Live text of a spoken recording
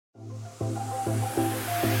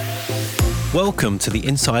Welcome to the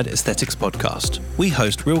Inside Aesthetics podcast. We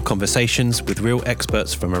host real conversations with real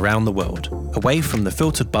experts from around the world. Away from the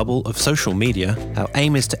filtered bubble of social media, our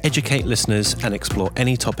aim is to educate listeners and explore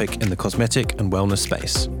any topic in the cosmetic and wellness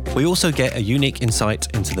space. We also get a unique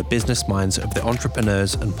insight into the business minds of the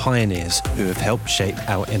entrepreneurs and pioneers who have helped shape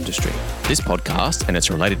our industry. This podcast and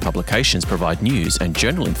its related publications provide news and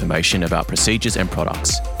journal information about procedures and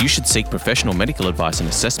products. You should seek professional medical advice and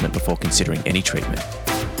assessment before considering any treatment.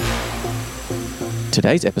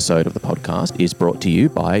 Today's episode of the podcast is brought to you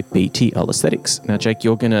by BTL Aesthetics. Now, Jake,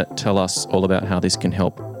 you're going to tell us all about how this can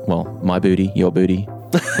help, well, my booty, your booty,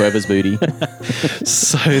 whoever's booty.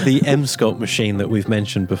 So the Emsculpt machine that we've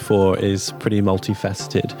mentioned before is pretty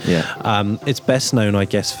multifaceted. Yeah. It's best known, I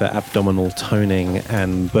guess, for abdominal toning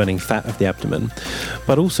and burning fat of the abdomen,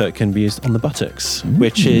 but also it can be used on the buttocks,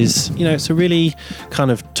 which is, it's a really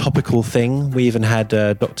kind of topical thing. We even had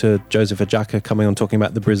Dr. Joseph Ajaka coming on talking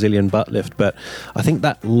about the Brazilian butt lift, but I think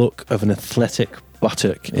that look of an athletic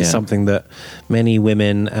buttock is something that many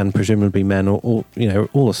women and presumably men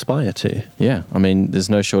all aspire to. Yeah, I mean, there's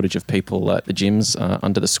no shortage of people at the gyms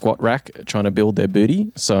under the squat rack trying to build their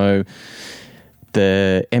booty. So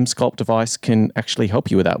the Emsculpt device can actually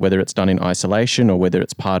help you with that, whether it's done in isolation or whether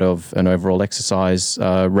it's part of an overall exercise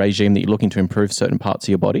regime that you're looking to improve certain parts of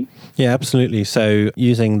your body. Yeah, absolutely. So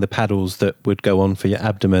using the paddles that would go on for your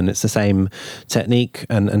abdomen, it's the same technique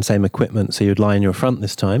and same equipment. So you'd lie in your front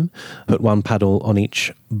this time, put one paddle on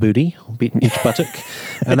each booty, each buttock,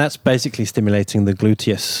 and that's basically stimulating the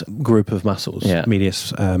gluteus group of muscles,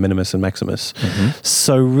 medius, minimus and maximus.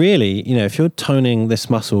 So really, if you're toning this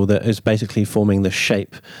muscle that is basically forming the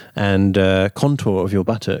shape and contour of your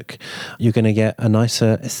buttock, you're going to get a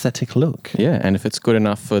nicer aesthetic look. Yeah, and if it's good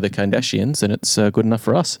enough for the Kardashians, then it's good enough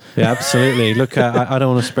for us. Yeah, absolutely. Look, I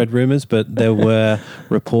don't want to spread rumours, but there were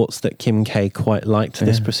reports that Kim K quite liked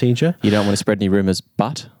this procedure. You don't want to spread any rumours,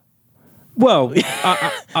 but... Well,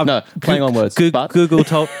 no, playing on words. But Google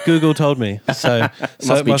told me, so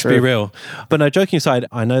it must be real. But no, joking aside,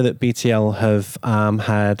 I know that BTL have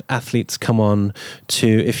had athletes come on to,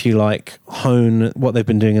 if you like, hone what they've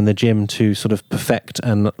been doing in the gym to sort of perfect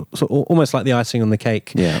and almost like the icing on the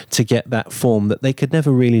cake to get that form that they could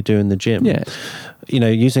never really do in the gym. Yeah.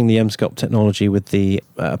 Using the Emsculpt technology with the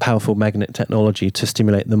powerful magnet technology to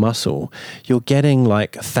stimulate the muscle, you're getting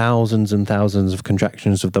like thousands and thousands of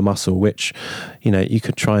contractions of the muscle, which, you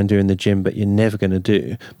could try and do in the gym, but you're never going to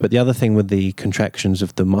do. But the other thing with the contractions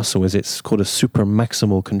of the muscle is it's called a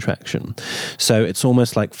supramaximal contraction. So it's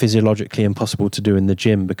almost like physiologically impossible to do in the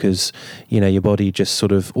gym because, your body just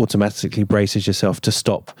sort of automatically braces yourself to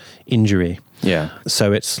stop injury. Yeah.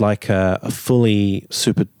 So it's like a fully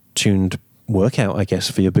super tuned workout, I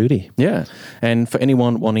guess, for your booty. Yeah. And for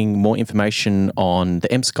anyone wanting more information on the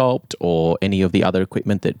Emsculpt or any of the other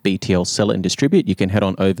equipment that BTL sell and distribute, you can head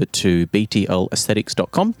on over to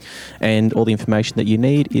btlaesthetics.com and all the information that you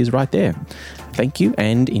need is right there. Thank you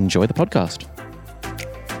and enjoy the podcast.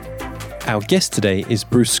 Our guest today is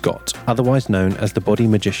Bruce Scott, otherwise known as the Body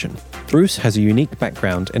Magician. Bruce has a unique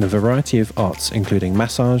background in a variety of arts, including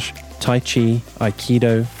massage, Tai Chi,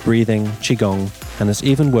 Aikido, breathing, Qigong, and has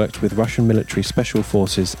even worked with Russian military special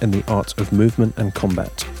forces in the art of movement and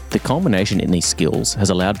combat. The culmination in these skills has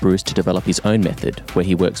allowed Bruce to develop his own method, where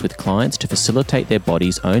he works with clients to facilitate their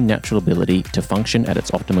body's own natural ability to function at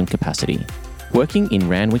its optimum capacity. Working in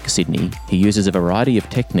Randwick, Sydney, he uses a variety of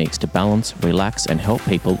techniques to balance, relax, and help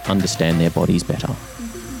people understand their bodies better.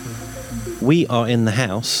 We are in the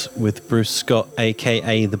house with Bruce Scott,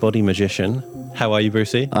 aka the Body Magician. How are you,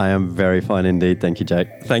 Brucey? I am very fine indeed. Thank you, Jake.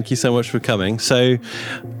 Thank you so much for coming. So,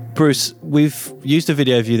 Bruce, we've used a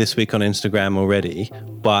video of you this week on Instagram already,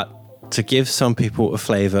 but to give some people a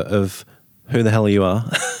flavour of who the hell you are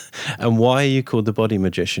and why are you called the Body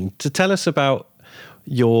Magician, to tell us about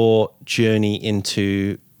your journey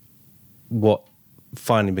into what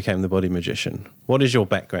finally became the Body Magician. What is your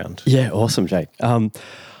background? Yeah, awesome, Jake.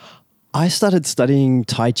 I started studying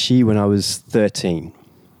Tai Chi when I was 13.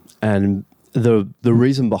 And the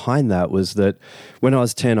reason behind that was that when I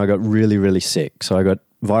was 10, I got really, really sick. So I got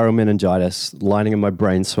viral meningitis, lining of my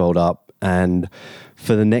brain swelled up. And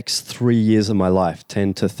for the next 3 years of my life,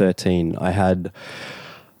 10 to 13, I had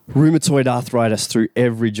rheumatoid arthritis through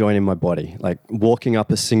every joint in my body. Like walking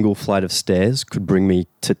up a single flight of stairs could bring me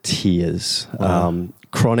to tears. Wow.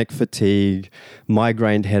 Chronic fatigue,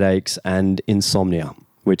 migraine headaches, and insomnia,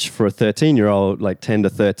 which for a 13-year-old, like 10 to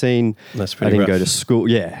 13, that's pretty I didn't rough. go to school.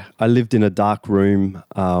 Yeah, I lived in a dark room,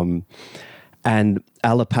 and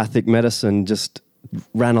allopathic medicine just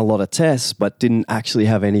ran a lot of tests, but didn't actually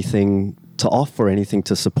have anything to offer, anything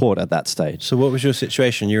to support at that stage. So what was your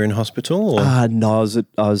situation? You were in hospital? Or? No,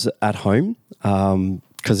 I was at home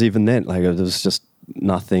because even then, like, there was just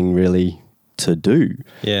nothing really to do.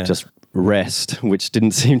 Yeah. Just rest, which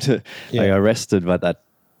didn't seem to. Yeah. Like, I rested, but that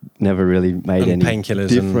never really made And any painkillers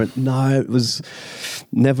different. No, it was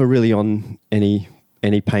never really on any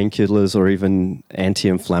painkillers or even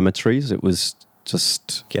anti-inflammatories. It was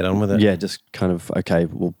just Get on with it. Yeah, just kind of okay.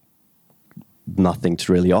 Well, nothing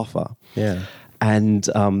to really offer. Yeah. And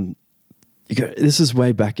this is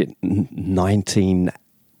way back in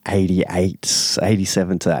 1988,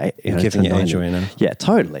 87 to Giving to it age 90. away now. Yeah,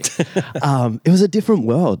 totally. It was a different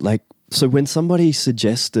world. Like, so when somebody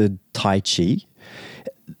suggested Tai Chi,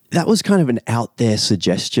 that was kind of an out there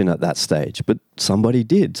suggestion at that stage, but somebody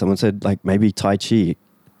did. Someone said, like, maybe Tai Chi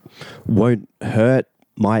won't hurt,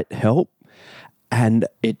 might help. And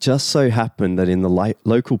it just so happened that in the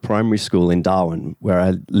local primary school in Darwin, where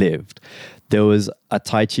I lived, there was a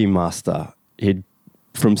Tai Chi master. He'd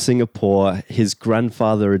from Singapore. His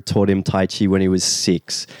grandfather had taught him Tai Chi when he was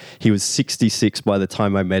 6. He was 66 by the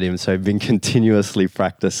time I met him, so he'd been continuously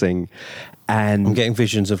practicing. And I'm getting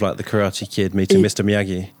visions of like the Karate Kid meeting Mr.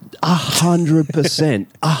 Miyagi. 100%.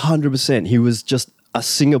 100%. He was just a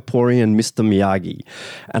Singaporean Mr. Miyagi.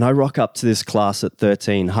 And I rock up to this class at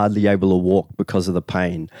 13, hardly able to walk because of the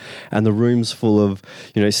pain. And the room's full of,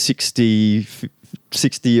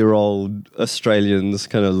 60-year-old Australians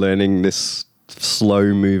kind of learning this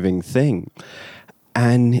slow-moving thing.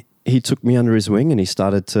 And he took me under his wing and he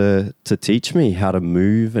started to teach me how to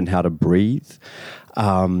move and how to breathe.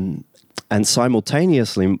 And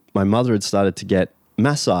simultaneously, my mother had started to get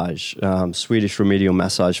massage, Swedish remedial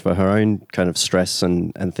massage for her own kind of stress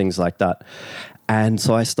and things like that. And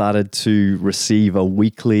so I started to receive a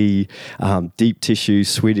weekly deep tissue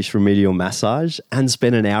Swedish remedial massage and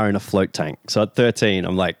spend an hour in a float tank. So at 13,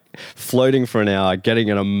 I'm like floating for an hour, getting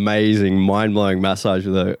an amazing, mind-blowing massage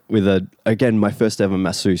with a again, my first ever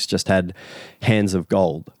masseuse just had hands of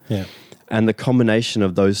gold. Yeah. And the combination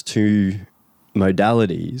of those two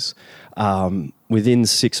modalities, within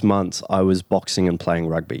 6 months, I was boxing and playing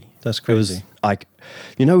rugby. That's crazy. It was like,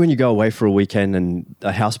 when you go away for a weekend and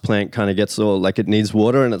a houseplant kind of gets all like it needs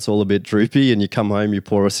water and it's all a bit droopy, and you come home, you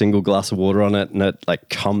pour a single glass of water on it and it like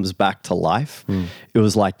comes back to life. It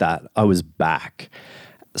was like that. I was back.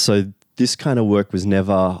 So this kind of work was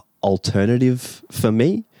never alternative for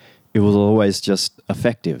me. It was always just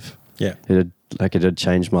effective. Yeah. It had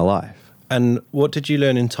changed my life. And what did you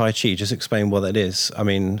learn in Tai Chi? Just explain what that is. I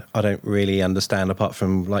mean, I don't really understand apart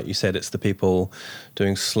from, like you said, it's the people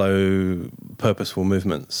doing slow, purposeful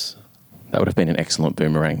movements. That would have been an excellent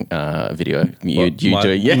boomerang video. You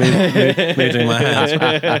doing, yeah. Moving my hands.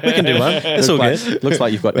 We can do one. It's all good. Looks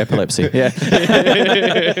like you've got epilepsy. Yeah.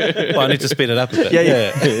 Well, I need to speed it up a bit.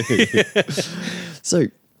 Yeah. So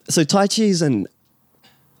Tai Chi is a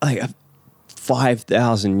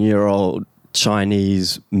 5,000-year-old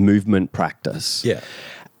Chinese movement practice. Yeah.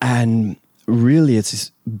 And really, it's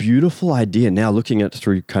this beautiful idea now, looking at it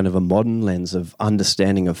through kind of a modern lens of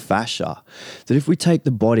understanding of fascia, that if we take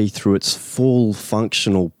the body through its full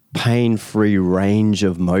functional, pain-free range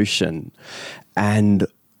of motion and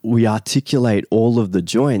we articulate all of the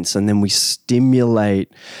joints and then we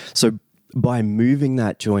stimulate, so by moving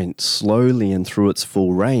that joint slowly and through its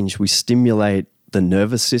full range, we stimulate the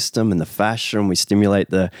nervous system and the fascia, and we stimulate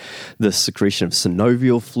the secretion of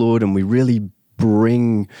synovial fluid, and we really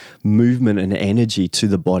bring movement and energy to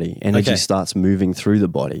the body. Energy starts moving through the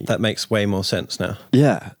body. That makes way more sense now.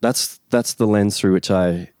 Yeah, that's the lens through which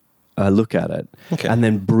I look at it. Okay. And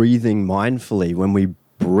then breathing mindfully. When we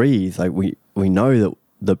breathe, like we know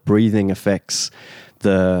that breathing affects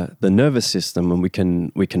the nervous system, and we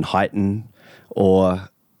can heighten or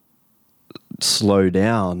slow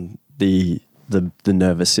down the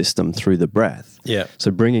nervous system through the breath. Yeah. So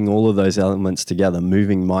bringing all of those elements together,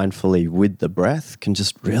 moving mindfully with the breath, can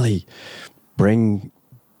just really bring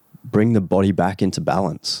the body back into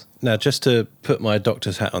balance. Now, just to put my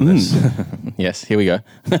doctor's hat on this, Yes, here we go.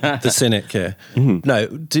 the cynic here. No,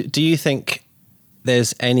 do you think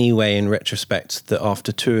there's any way in retrospect that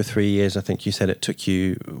after 2 or 3 years, I think you said it took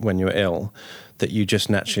you when you were ill, that you just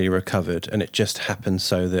naturally recovered and it just happened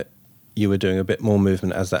so that you were doing a bit more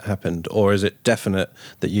movement as that happened? Or is it definite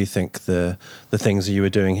that you think the things that you were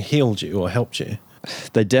doing healed you or helped you?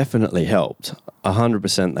 They definitely helped.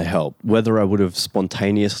 100% they helped. Whether I would have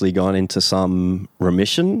spontaneously gone into some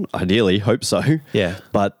remission, ideally, hope so. Yeah.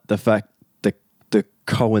 But the fact, the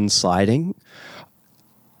coinciding,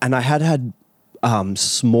 and I had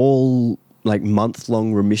small like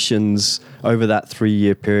month-long remissions over that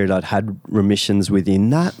 3-year period. I'd had remissions within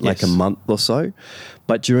that, like a month or so.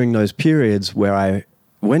 But during those periods where I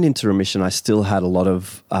went into remission, I still had a lot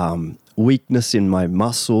of weakness in my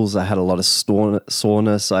muscles. I had a lot of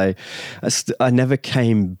soreness. I never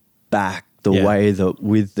came back the way that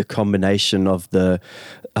with the combination of the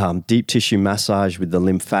deep tissue massage with the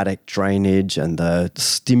lymphatic drainage and the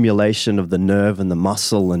stimulation of the nerve and the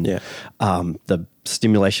muscle and the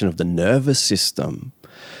stimulation of the nervous system,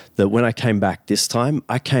 that when I came back this time,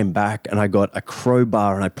 I came back and I got a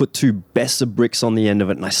crowbar and I put 2 Bessa bricks on the end of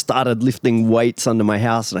it and I started lifting weights under my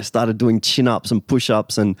house and I started doing chin-ups and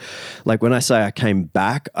push-ups. And like when I say I came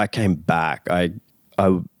back. I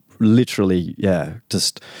literally,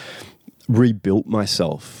 just rebuilt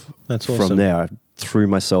myself. That's awesome. From there. I threw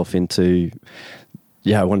myself into,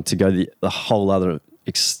 I wanted to go the whole other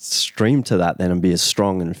extreme to that then and be as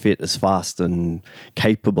strong and fit, as fast and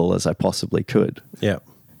capable as I possibly could. Yeah.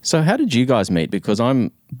 So how did you guys meet? Because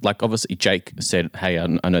I'm like, obviously Jake said, hey,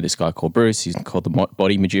 I know this guy called Bruce. He's called the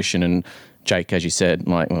Body Magician. And Jake, as you said,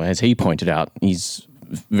 as he pointed out, he's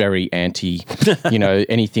very anti,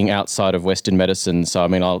 anything outside of Western medicine. So, I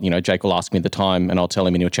mean, Jake will ask me the time and I'll tell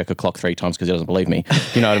him and he'll check a clock 3 times because he doesn't believe me.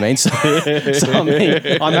 You know what I mean? So I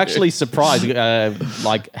mean, I'm actually surprised,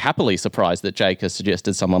 happily surprised that Jake has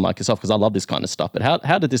suggested someone like yourself because I love this kind of stuff. But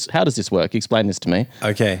how does this work? Explain this to me.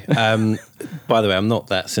 Okay. By the way, I'm not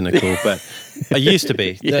that cynical, but I used to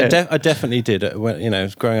be. I definitely did. When,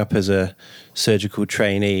 growing up as a surgical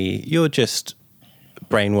trainee, you're just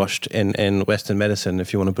brainwashed in Western medicine,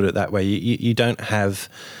 if you want to put it that way. You don't have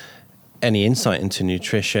any insight into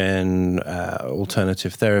nutrition,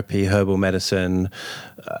 alternative therapy, herbal medicine,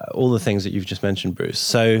 all the things that you've just mentioned, Bruce.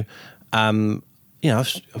 So,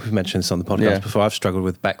 we've mentioned this on the podcast before. I've struggled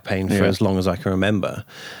with back pain for as long as I can remember.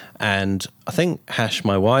 And I think Hash,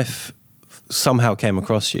 my wife, somehow came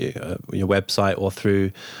across your website or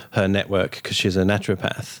through her network because she's a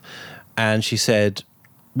naturopath. And she said,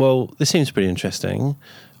 well, this seems pretty interesting.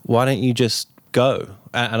 Why don't you just go?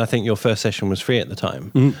 And I think your first session was free at the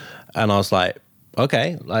time. Mm. And I was like,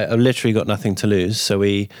 okay, I've literally got nothing to lose. So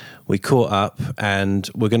we caught up and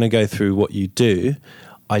we're going to go through what you do.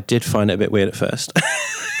 I did find it a bit weird at first.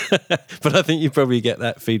 But I think you probably get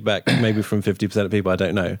that feedback maybe from 50% of people, I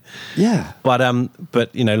don't know. Yeah. But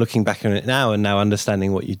looking back on it now and now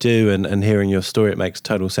understanding what you do and hearing your story, it makes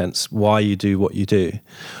total sense why you do what you do.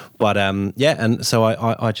 But and so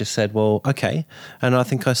I just said, well, okay. And I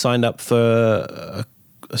think I signed up for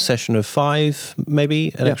a session of 5,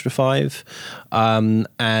 maybe an extra 5.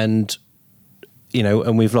 And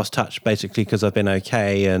we've lost touch basically because I've been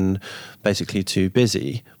okay and basically too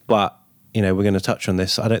busy. But, we're going to touch on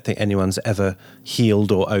this. I don't think anyone's ever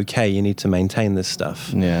healed or okay. You need to maintain this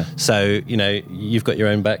stuff. Yeah. So, you've got your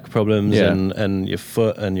own back problems and your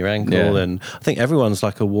foot and your ankle. Yeah. And I think everyone's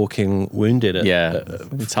like a walking wounded.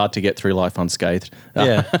 It's hard to get through life unscathed.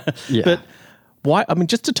 Yeah. But why,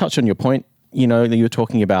 just to touch on your point, you were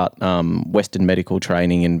talking about Western medical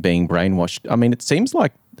training and being brainwashed. I mean, it seems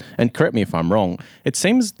like, and correct me if I'm wrong, it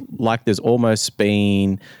seems like there's almost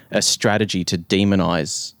been a strategy to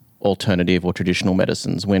demonize alternative or traditional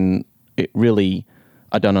medicines when it really,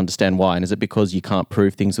 I don't understand why. And is it because you can't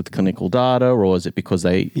prove things with clinical data, or is it because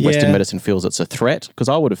Western medicine feels it's a threat? Because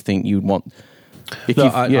I would have think you'd want...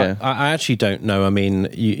 I actually don't know. I mean,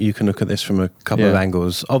 you can look at this from a couple of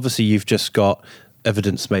angles. Obviously, you've just got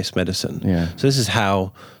evidence-based medicine. Yeah. So this is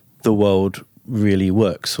how the world really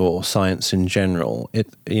works, or science in general.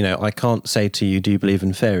 I can't say to you, do you believe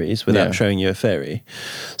in fairies, without showing you a fairy.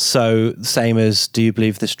 So same as, do you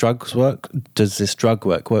believe this drug work? Does this drug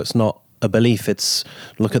work? Well, it's not a belief. It's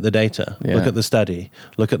look at the data, look at the study,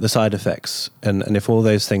 look at the side effects. And if all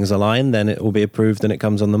those things align, then it will be approved and it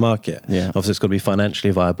comes on the market. Yeah. Obviously, it's got to be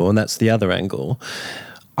financially viable. And that's the other angle.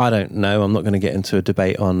 I don't know. I'm not going to get into a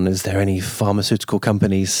debate on, is there any pharmaceutical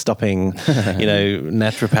companies stopping,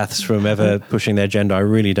 naturopaths from ever pushing their agenda? I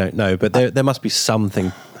really don't know. But there must be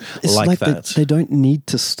something like that. They don't need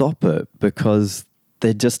to stop it because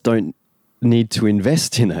they just don't need to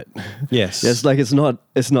invest in it. Yes. It's not,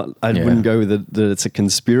 I wouldn't go with it that it's a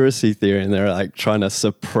conspiracy theory and they're like trying to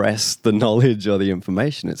suppress the knowledge or the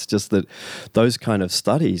information. It's just that those kind of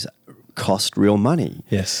studies cost real money.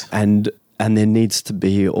 Yes. And there needs to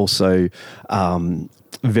be also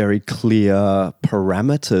very clear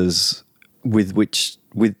parameters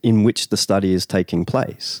in which the study is taking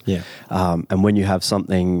place. Yeah. And when you have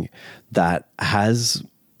something that has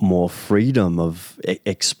more freedom of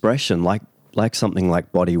expression, like something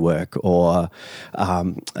like body work, or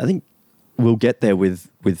I think we'll get there with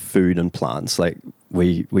food and plants. Like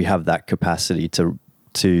we have that capacity to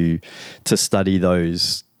to study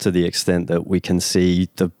those to the extent that we can see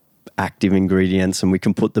the active ingredients and we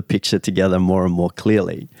can put the picture together more and more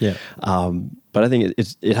clearly. Yeah. But I think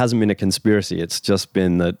it hasn't been a conspiracy. It's just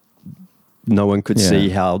been that no one could see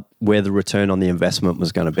where the return on the investment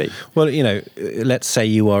was going to be. Well, let's say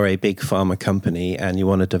you are a big pharma company and you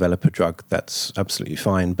want to develop a drug. That's absolutely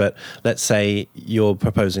fine. But let's say you're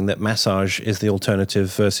proposing that massage is the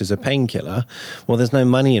alternative versus a painkiller. Well, there's no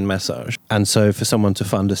money in massage. And so for someone to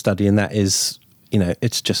fund a study in that is,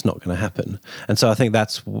 it's just not going to happen. And so I think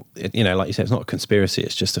that's, like you said, it's not a conspiracy.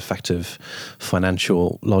 It's just a fact of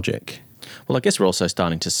financial logic. Well, I guess we're also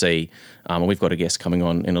starting to see, and we've got a guest coming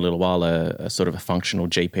on in a little while, a sort of a functional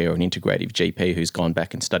GP or an integrative GP who's gone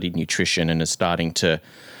back and studied nutrition and is starting to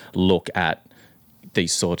look at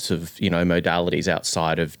these sorts of, modalities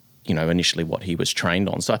outside of, initially what he was trained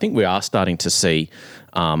on. So I think we are starting to see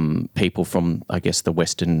people from, I guess, the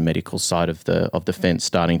Western medical side of the fence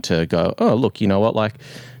starting to go, oh, look, you know what, like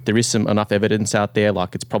there is enough evidence out there,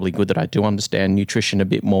 like it's probably good that I do understand nutrition a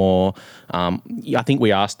bit more. I think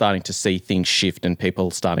we are starting to see things shift and people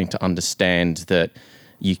starting to understand that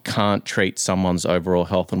you can't treat someone's overall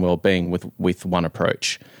health and well-being with one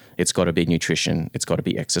approach. It's got to be nutrition, it's got to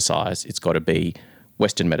be exercise, it's got to be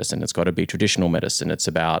Western medicine, it's got to be traditional medicine. It's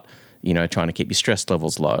about, trying to keep your stress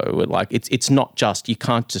levels low. Like it's not just, you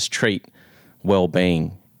can't just treat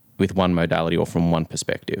well-being with one modality or from one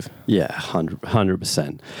perspective. Yeah,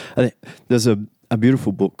 100%. I think there's a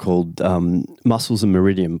beautiful book called Muscles and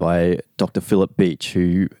Meridian by Dr. Philip Beach,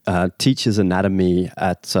 who teaches anatomy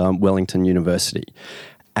at Wellington University.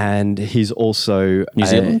 And he's also... New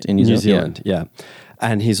Zealand, yeah.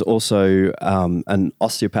 And he's also an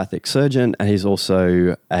osteopathic surgeon, and he's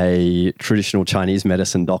also a traditional Chinese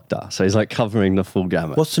medicine doctor. So he's like covering the full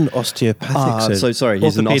gamut. What's an osteopathic surgeon? So sorry,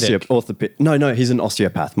 he's orthopedic? No, he's an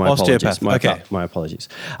osteopath. My apologies. Okay. My apologies.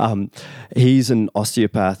 He's an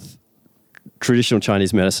osteopath, traditional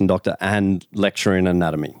Chinese medicine doctor, and lecturer in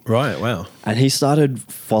anatomy. Right, wow. And he started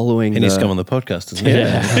following... He needs to come on the podcast, doesn't he?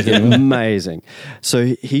 Yeah, amazing.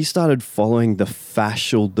 So he started following the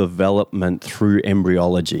fascial development through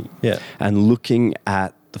embryology. Yeah. And looking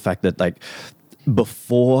at the fact that, like,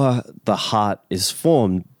 before the heart is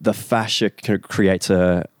formed, the fascia creates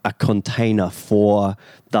a container for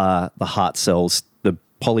the heart cells, the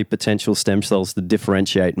polypotential stem cells, to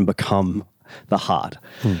differentiate and become the heart.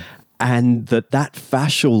 And that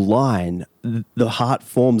fascial line, the heart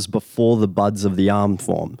forms before the buds of the arm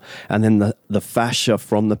form. And then the fascia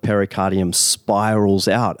from the pericardium spirals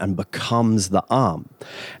out and becomes the arm.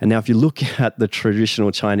 And now if you look at the traditional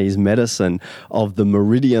Chinese medicine of the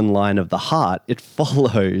meridian line of the heart, it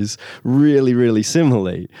follows really, really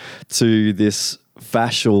similarly to this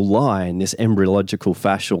fascial line, this embryological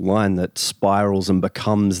fascial line that spirals and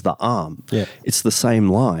becomes the arm. Yeah. It's the same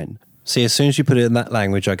line. See, as soon as you put it in that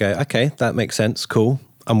language, I go, okay, that makes sense. Cool.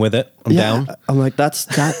 I'm with it. I'm down. I'm like, that's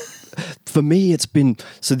that. For me, it's been,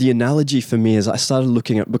 so the analogy for me is I started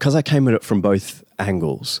looking at, because I came at it from both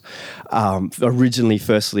angles. Originally,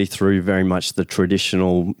 firstly, through very much the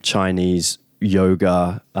traditional Chinese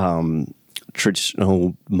yoga,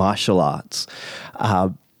 traditional martial arts.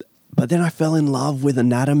 But then I fell in love with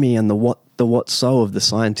anatomy and the what so of the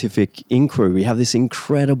scientific inquiry. We have this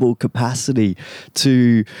incredible capacity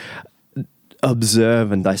to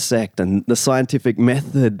observe and dissect, and the scientific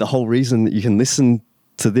method, the whole reason that you can listen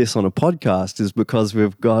to this on a podcast is because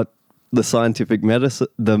we've got the scientific medicine,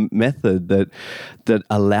 the method that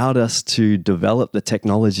allowed us to develop the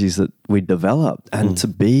technologies that we developed, and to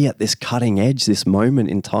be at this cutting edge, this moment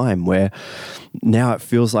in time where now it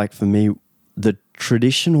feels like, for me, the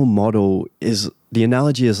traditional model is, the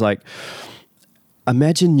analogy is like,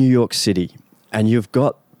 imagine New York City and you've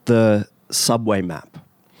got the subway map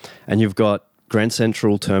and you've got Grand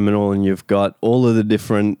Central Terminal and you've got all of the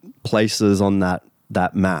different places on that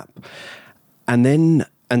map. And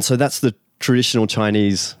so that's the traditional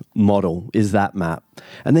Chinese model, is that map.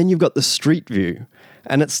 And then you've got the street view,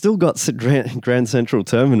 and it's still got Grand Central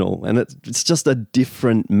Terminal, and it's just a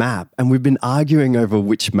different map. And we've been arguing over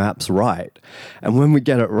which map's right. And when we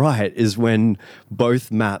get it right is when both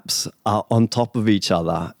maps are on top of each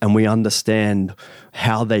other and we understand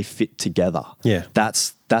how they fit together. Yeah.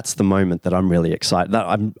 That's the moment that I'm really excited. That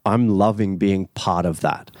I'm loving being part of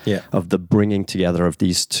that. Yeah. Of the bringing together of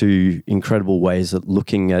these two incredible ways of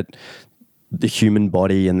looking at the human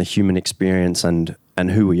body and the human experience and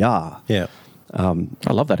who we are. Yeah.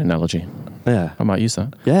 I love that analogy. Yeah. I might use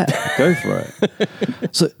that. Yeah, go for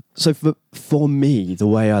it. So for me, the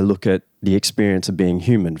way I look at the experience of being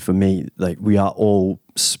human, for me, like, we are all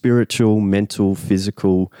spiritual, mental,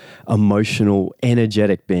 physical, emotional,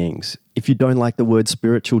 energetic beings. if you don't like the word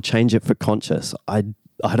spiritual, change it for conscious. I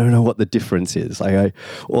don't know what the difference is.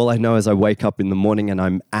 All I know is I wake up in the morning and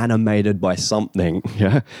I'm animated by something.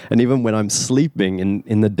 Yeah, and even when I'm sleeping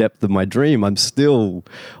in the depth of my dream, I'm still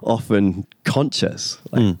often conscious.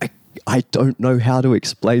 I don't know how to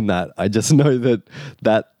explain that. I just know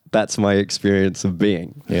that's my experience of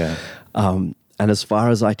being. Yeah. And as far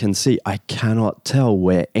as I can see, I cannot tell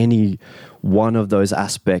where any one of those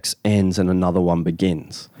aspects ends and another one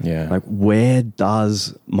begins. Yeah. Like, where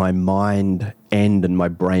does my mind end and my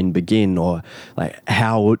brain begin? Or like,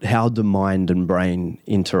 how do mind and brain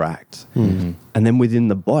interact? Mm-hmm. And then within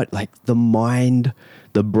the body, like the mind,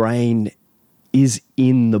 the brain is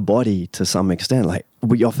in the body to some extent. Like,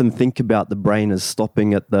 we often think about the brain as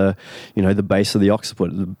stopping at the base of the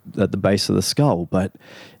occiput, at the base of the skull. But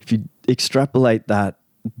if you extrapolate that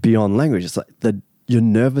beyond language, it's like your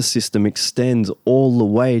nervous system extends all the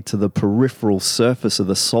way to the peripheral surface of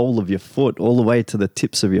the sole of your foot, all the way to the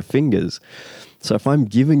tips of your fingers. So if I'm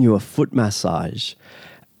giving you a foot massage,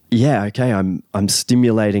 yeah, okay, I'm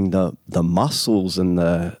stimulating the muscles and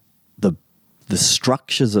the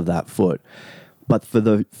structures of that foot. But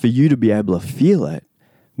for you to be able to feel it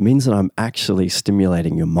means that I'm actually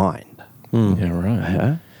stimulating your mind. Yeah, right.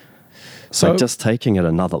 Yeah? So just taking it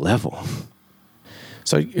another level.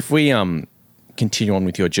 So if we continue on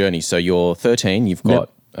with your journey, so you're 13, you've got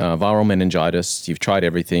viral meningitis, you've tried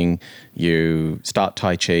everything, you start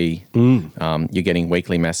Tai Chi, you're getting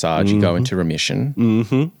weekly massage, you go into remission.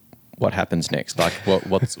 Mm-hmm. What happens next? Like,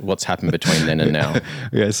 what's happened between then and now?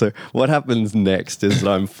 Okay, so what happens next is that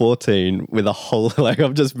I'm 14 with a whole, like,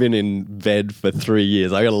 I've just been in bed for 3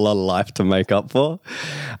 years. I got a lot of life to make up for.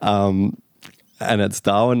 And it's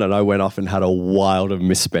Darwin, and I went off and had a wild and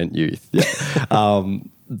misspent youth. Yeah.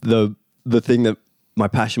 The thing that my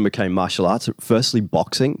passion became martial arts, firstly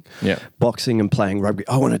boxing. Yeah. Boxing and playing rugby.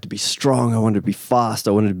 I wanted to be strong, I wanted to be fast,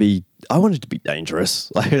 I wanted to be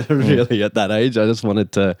dangerous. Like, really, at that age, I just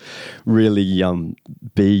wanted to really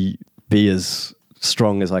be as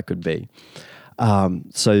strong as I could be.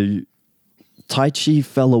 So Tai Chi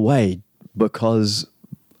fell away because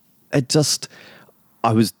I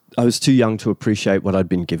was too young to appreciate what I'd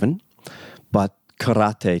been given, but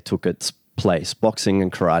karate took its place, boxing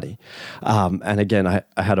and karate. And again, I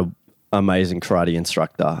had an amazing karate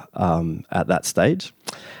instructor at that stage.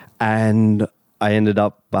 And I ended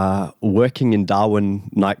up working in Darwin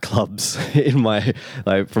nightclubs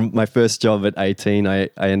from my first job at 18. I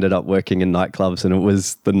ended up working in nightclubs, and it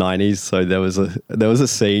was the 90s, so there was a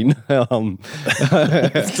scene.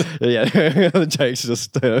 Yeah, Jake's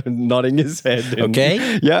just nodding his head.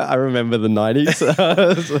 Okay. Yeah, I remember the 90s.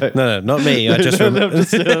 So, No, not me. I just remember.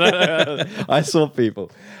 I saw people,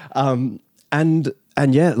 and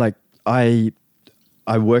yeah, like I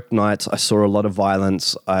worked nights. I saw a lot of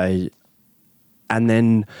violence. And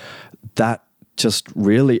then that just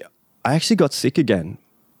really, I actually got sick again.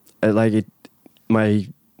 My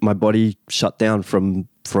body shut down from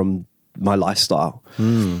my lifestyle.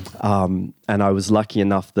 And I was lucky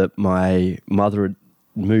enough that my mother had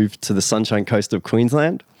moved to the Sunshine Coast of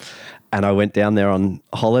Queensland, and I went down there on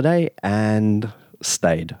holiday and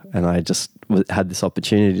stayed. And I just had this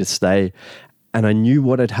opportunity to stay. And I knew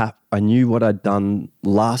what I'd done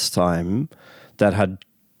last time that had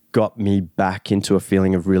got me back into a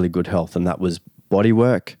feeling of really good health, and that was body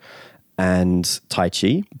work and Tai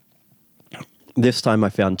Chi. This time I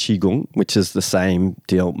found Qigong, which is the same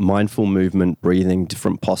deal, mindful movement, breathing,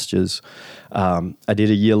 different postures. I did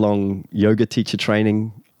a year-long yoga teacher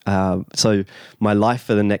training. So my life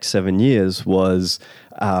for the next 7 years was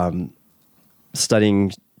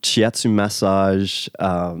studying shiatsu massage,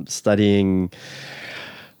 studying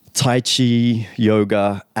Tai Chi,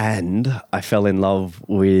 yoga, and I fell in love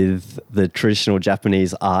with the traditional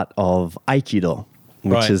Japanese art of Aikido,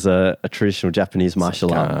 which is a traditional Japanese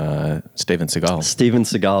martial art. Steven Seagal. Steven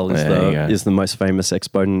Seagal is the most famous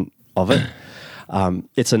exponent of it.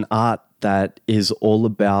 It's an art that is all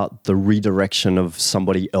about the redirection of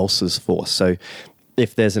somebody else's force. So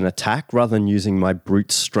if there's an attack, rather than using my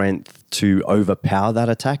brute strength to overpower that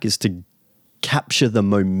attack, is to capture the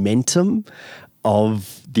momentum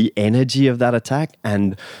of the energy of that attack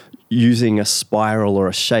and using a spiral or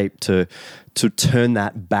a shape to turn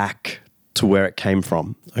that back to where it came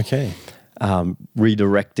from. Okay.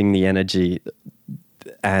 Redirecting the energy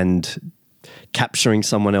and capturing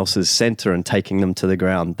someone else's center and taking them to the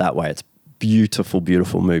ground that way. It's beautiful,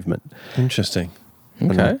 beautiful movement. Interesting.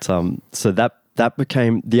 Okay. So that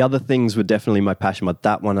became, the other things were definitely my passion, but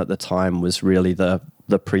that one at the time was really the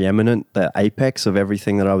preeminent, the apex of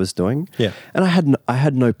everything that I was doing. Yeah. And I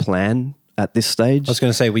had no plan at this stage. I was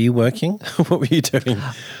going to say, were you working? What were you doing?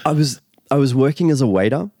 I was I was working as a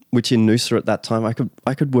waiter, which in Noosa at that time,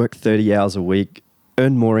 I could work 30 hours a week,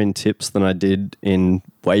 earn more in tips than I did in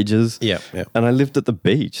wages. Yeah. And I lived at the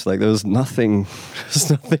beach. Like there was nothing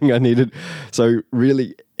I needed. So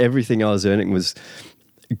really everything I was earning was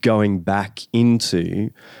going back into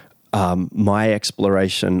my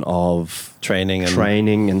exploration of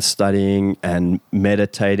training and studying and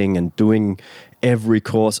meditating and doing every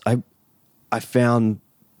course. I found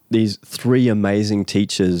these 3 amazing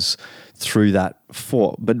teachers through that,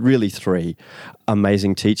 but really 3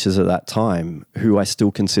 amazing teachers at that time who I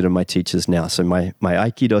still consider my teachers now. So my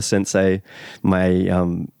Aikido sensei, my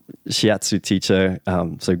shiatsu teacher,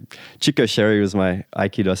 so Chico Sherry was my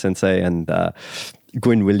Aikido sensei, and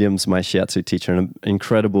Gwyn Williams, my shiatsu teacher, and an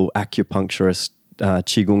incredible acupuncturist,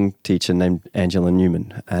 Qigong teacher named Angela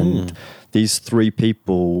Newman. And these 3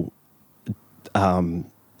 people, I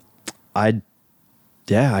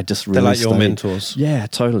just really they're like studied. your mentors. Yeah,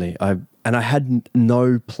 totally. I had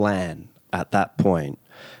no plan at that point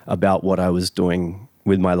about what I was doing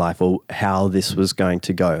with my life or how this was going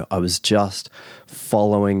to go. I was just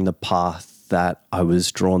following the path that I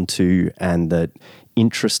was drawn to and that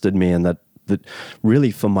interested me, and that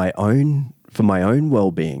really for my own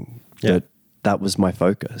well-being, that was my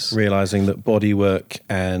focus. Realizing that body work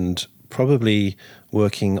and probably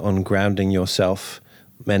working on grounding yourself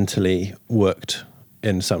mentally worked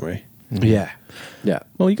in summary. Yeah.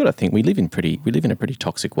 Well, you got to think we live in a pretty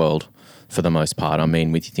toxic world for the most part. I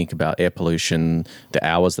mean, when you think about air pollution, the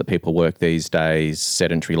hours that people work these days,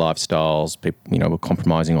 sedentary lifestyles, people, we're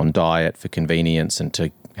compromising on diet for convenience and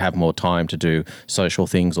to have more time to do social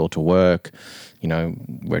things or to work.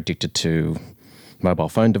 We're addicted to mobile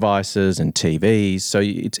phone devices and TVs. So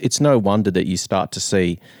it's no wonder that you start to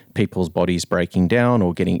see people's bodies breaking down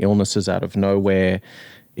or getting illnesses out of nowhere.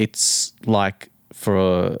 It's like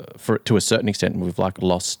for to a certain extent, we've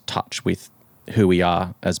lost touch with who we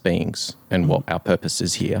are as beings and what our purpose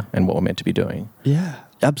is here and what we're meant to be doing. Yeah,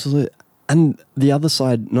 absolutely. And the other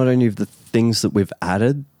side, not only of the things that we've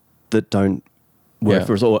added that don't work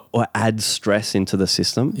for us or add stress into the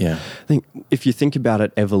system. Yeah. I think if you think about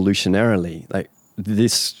it evolutionarily, like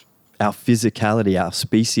our physicality, our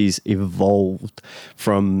species evolved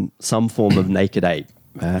from some form of naked ape.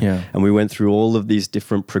 And we went through all of these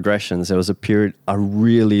different progressions. There was a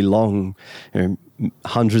really long,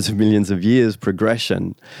 hundreds of millions of years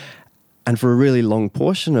progression. And for a really long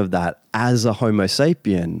portion of that, as a Homo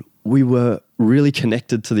sapien, we were really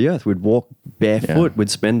connected to the earth. We'd walk barefoot.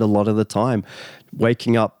 We'd spend a lot of the time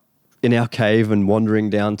waking up in our cave and wandering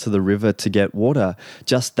down to the river to get water.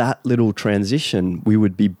 Just that little transition, we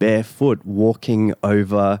would be barefoot walking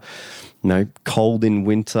over, cold in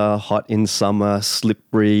winter, hot in summer,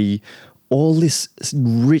 slippery, all this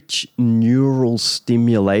rich neural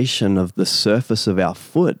stimulation of the surface of our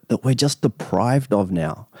foot that we're just deprived of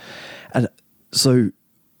now. And so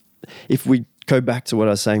if we go back to what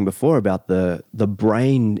I was saying before about the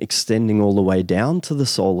brain extending all the way down to the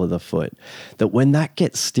sole of the foot, that when that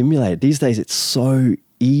gets stimulated, these days it's so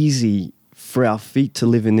easy for our feet to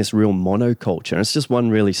live in this real monoculture. And it's just one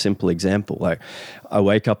really simple example. Like I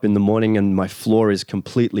wake up in the morning and my floor is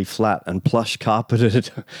completely flat and plush carpeted.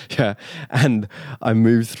 And I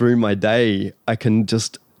move through my day. I can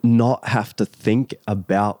just not have to think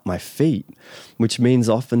about my feet, which means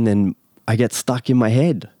often then I get stuck in my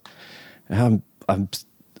head.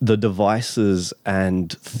 The devices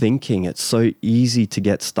and thinking, it's so easy to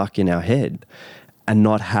get stuck in our head and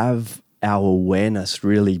not have our awareness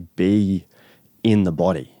really be in the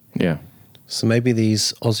body. Yeah. So maybe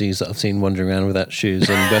these Aussies that I've seen wandering around without shoes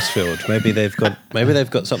in Westfield, maybe they've got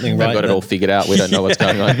something right. They've got it all figured out. We don't know what's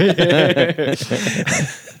going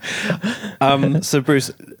on. So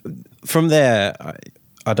Bruce, from there,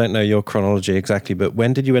 I don't know your chronology exactly, but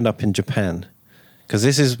when did you end up in Japan? Because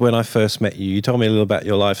this is when I first met you. You told me a little about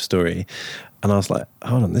your life story, and I was like,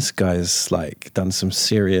 hold on, this guy's done some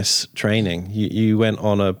serious training. You went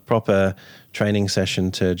on a proper training session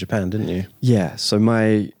to Japan, didn't you? Yeah. So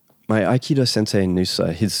my Aikido sensei in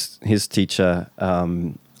Noosa, his teacher,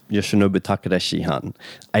 Yoshinobu Takeda Shihan,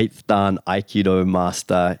 8th Dan Aikido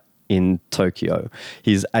master in Tokyo.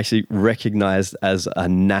 He's actually recognized as a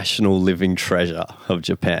national living treasure of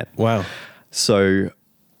Japan. Wow. So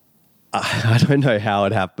I don't know how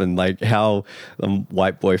it happened, how the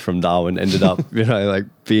white boy from Darwin ended up,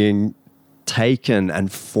 being taken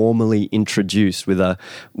and formally introduced with a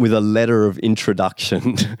letter of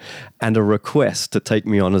introduction and a request to take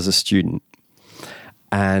me on as a student.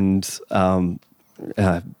 And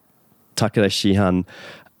Takeda Shihan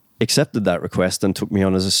accepted that request and took me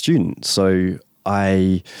on as a student. So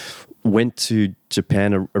I went to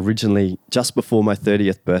Japan originally just before my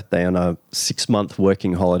 30th birthday on a 6-month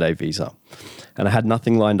working holiday visa. And I had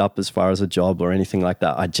nothing lined up as far as a job or anything like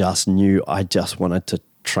that. I just knew I just wanted to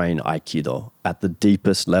train Aikido at the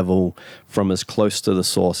deepest level from as close to the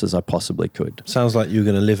source as I possibly could. Sounds like you're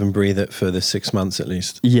going to live and breathe it for the 6 months at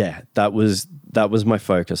least. Yeah, that was my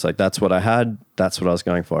focus. Like, that's what I had. That's what I was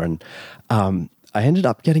going for. And I ended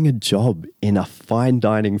up getting a job in a fine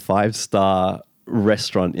dining 5-star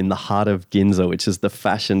restaurant in the heart of Ginza, which is the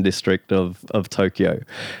fashion district of Tokyo.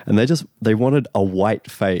 And they wanted a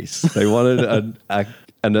white face. They wanted a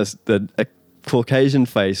Caucasian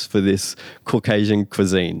face for this Caucasian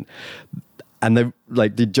cuisine. And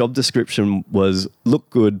the job description was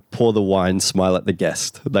look good, pour the wine, smile at the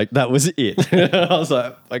guest. Like, that was it. I was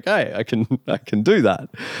like, okay, I can do that.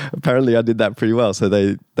 Apparently I did that pretty well. So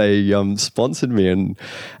they sponsored me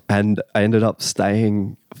and I ended up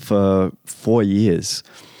staying for 4 years.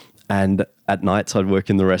 And at nights I'd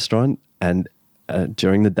work in the restaurant, and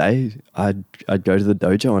during the day I'd go to the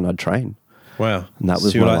dojo and I'd train. Wow. And that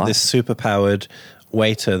was so you're my like life. this super powered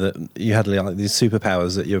waiter that you had like these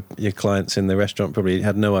superpowers that your clients in the restaurant probably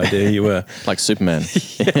had no idea you were. Like Superman.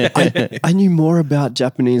 I knew more about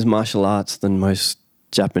Japanese martial arts than most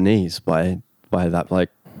Japanese by that. Like,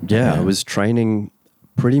 I was training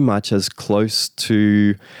pretty much as close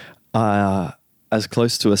to a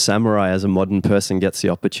samurai as a modern person gets the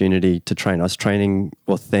opportunity to train. I was training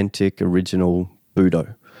authentic, original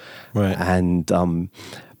Budo. Right. And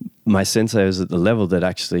my sensei was at the level that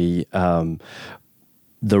actually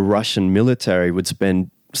the Russian military would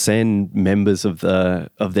send members of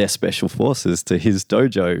their special forces to his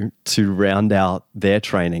dojo to round out their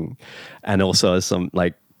training, and also as some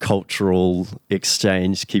like cultural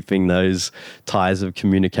exchange, keeping those ties of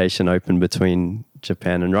communication open between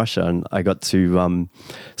Japan and Russia. And I got to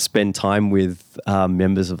spend time with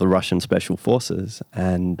members of the Russian special forces,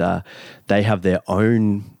 and they have their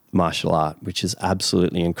own martial art, which is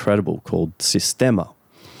absolutely incredible, called Sistema,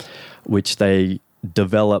 which they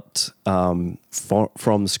developed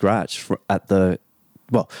from scratch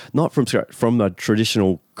not from scratch, from a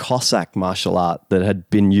traditional Cossack martial art that had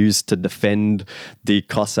been used to defend the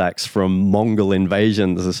Cossacks from Mongol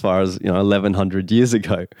invasions as far as 1100 years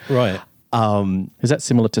ago. Right. Is that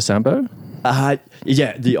similar to Sambo?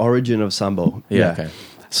 Yeah, the origin of Sambo. Yeah. Okay.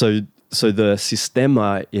 So the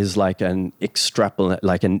Sistema is like an extrapolate,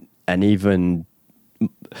 like an even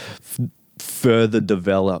further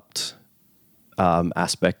developed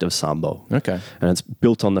aspect of Sambo. Okay. And it's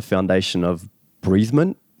built on the foundation of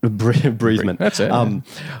breathement. That's it.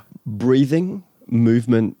 Breathing,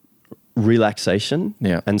 movement, relaxation,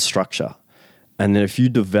 and structure. And then if you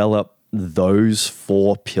develop those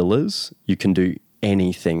 4 pillars, you can do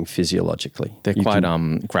anything physiologically. They're quite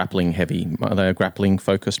grappling heavy. Are they a grappling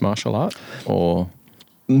focused martial art, or?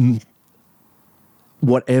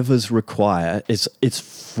 Whatever's required, it's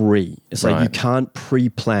free. It's like you can't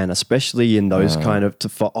pre-plan, especially in those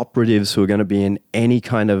for operatives who are going to be in any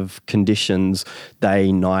kind of conditions,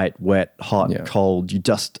 day, night, wet, hot, cold. You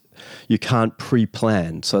can't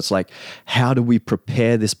pre-plan. So it's like, how do we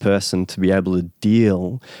prepare this person to be able to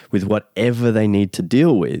deal with whatever they need to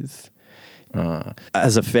deal with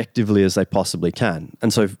as effectively as they possibly can?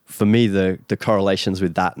 And so for me, the correlations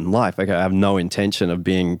with that in life, I have no intention of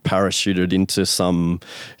being parachuted into some,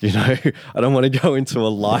 I don't want to go into a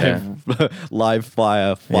live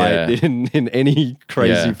fire fight in any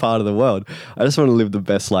crazy part of the world. I just want to live the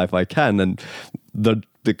best life I can. And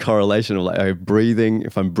the correlation of like breathing,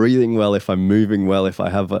 if I'm breathing well, if I'm moving well, if I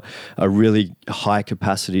have a really high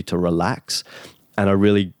capacity to relax and a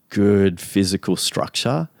really good physical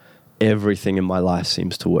structure, everything in my life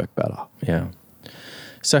seems to work better. Yeah.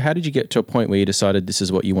 So how did you get to a point where you decided this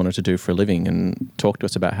is what you wanted to do for a living? And talk to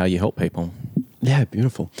us about how you help people. Yeah,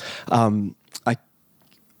 beautiful. When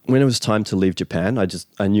it was time to leave Japan,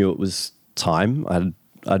 I knew it was time.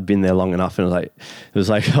 I'd been there long enough, and it was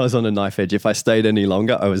like I was on a knife edge. If I stayed any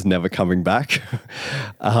longer, I was never coming back.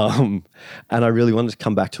 And I really wanted to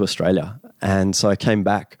come back to Australia. And so I came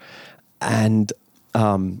back, and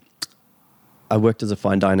I worked as a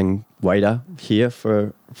fine dining waiter here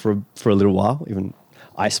for a little while, even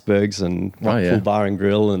Icebergs and Pool Bar and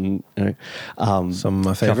Grill, and some of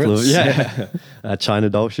my favorites. China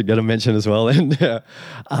Doll should get a mention as well.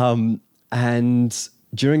 And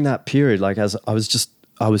during that period, like I was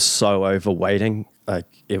so overweighting, like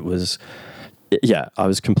I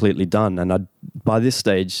was completely done. And by this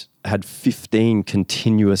stage had 15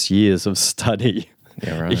 continuous years of study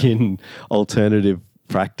in alternative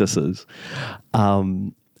practices.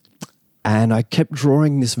 And I kept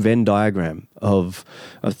drawing this Venn diagram of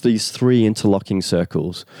these 3 interlocking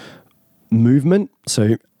circles. movement,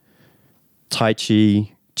 so Tai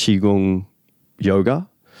Chi, Qigong, yoga,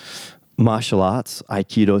 martial arts,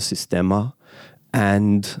 Aikido, Sistema,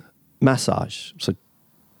 and massage. So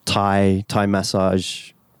Thai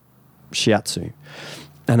massage, Shiatsu.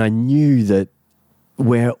 And I knew that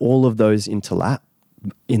where all of those interlap,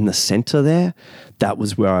 in the center there, that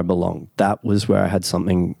was where I belonged. That was where I had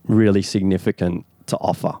something really significant to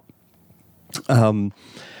offer.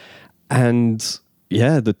 And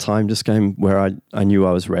yeah, the time just came where I knew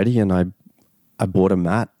I was ready, and I bought a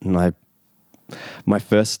mat, and my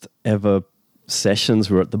first ever sessions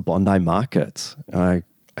were at the Bondi Market. I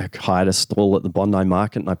hired a stall at the Bondi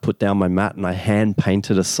Market, and I put down my mat and I hand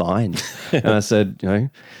painted a sign. And I said,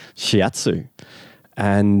 Shiatsu.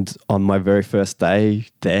 And on my very first day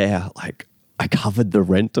there, I covered the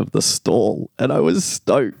rent of the stall, and I was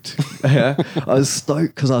stoked. I was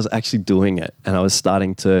stoked because I was actually doing it, and I was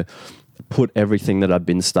starting to put everything that I'd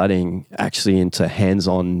been studying actually into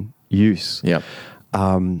hands-on use. Yeah.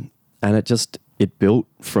 And it built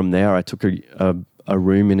from there. I took a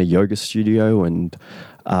room in a yoga studio, and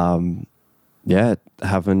and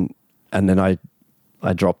then I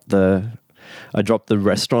dropped the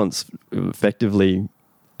restaurants. Effectively,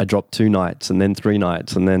 I dropped 2 nights and then 3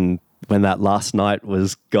 nights, and then when that last night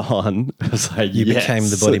was gone, I was like, you became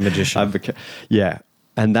the body magician.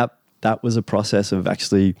 And that was a process of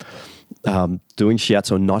actually doing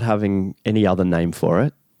shiatsu, not having any other name for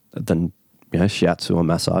it than shiatsu or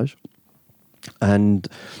massage. And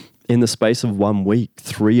in the space of 1 week,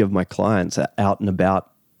 3 of my clients are out and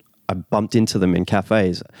about. I bumped into them in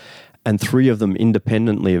cafes, and 3 of them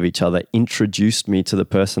independently of each other introduced me to the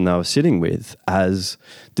person I was sitting with as,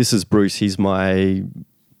 this is Bruce, he's my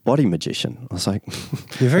body magician. I was like,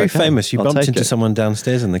 you're very famous. You I'll bumped take into it. someone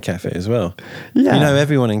downstairs in the cafe as well. Yeah. You know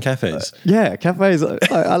everyone in cafes. Yeah, cafes.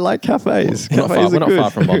 I like cafes. We're not far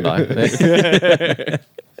from Bondi.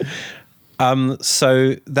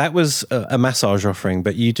 So that was a massage offering,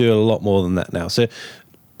 but you do a lot more than that now. So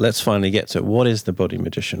let's finally get to it. What is the body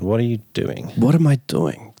magician? What are you doing? What am I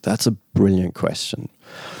doing? That's a brilliant question.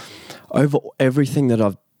 Over everything that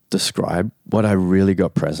I've described, what I really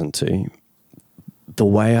got present to, the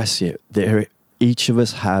way I see it, each of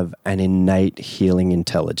us have an innate healing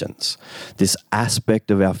intelligence, this aspect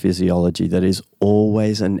of our physiology that is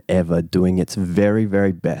always and ever doing its very,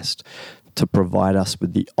 very best to provide us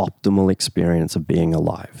with the optimal experience of being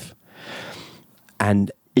alive. And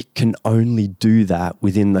it can only do that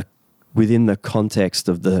within the context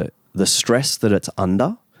of the stress that it's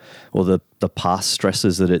under, or the past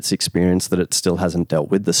stresses that it's experienced that it still hasn't dealt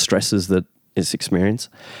with, the stresses that it's experienced,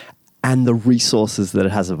 and the resources that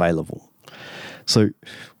it has available. So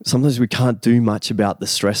sometimes we can't do much about the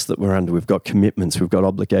stress that we're under. We've got commitments, we've got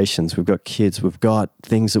obligations, we've got kids, we've got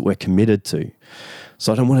things that we're committed to.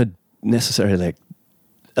 So I don't want to necessarily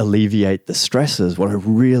alleviate the stresses. What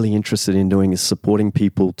I'm really interested in doing is supporting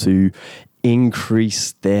people to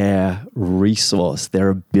increase their resource, their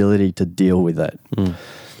ability to deal with it.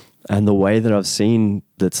 And the way that I've seen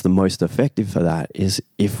that's the most effective for that is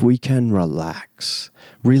if we can relax.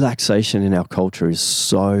 Relaxation in our culture is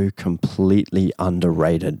so completely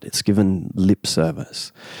underrated. It's given lip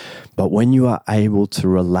service. But when you are able to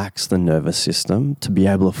relax the nervous system, to be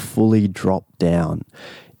able to fully drop down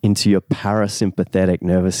into your parasympathetic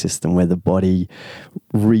nervous system where the body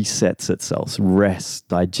resets itself, rests,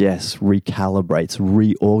 digests, recalibrates,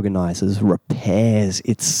 reorganizes, repairs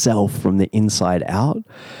itself from the inside out,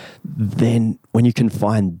 then when you can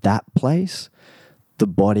find that place, the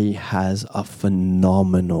body has a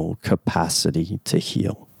phenomenal capacity to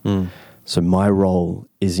heal. So my role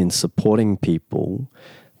is in supporting people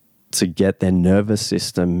to get their nervous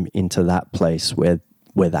system into that place where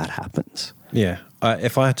that happens. Yeah.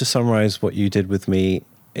 If I had to summarize what you did with me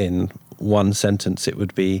in one sentence, it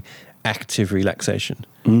would be active relaxation.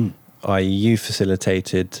 You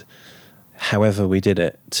facilitated however we did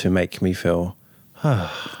it to make me feel,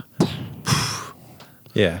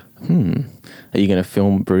 yeah. Are you going to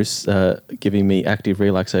film Bruce giving me active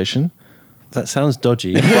relaxation? That sounds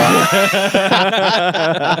dodgy, but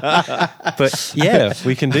yeah,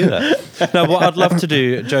 we can do that. Now, what I'd love to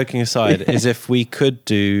do, joking aside, is if we could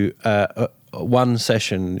do one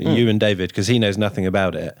session, you and David, because he knows nothing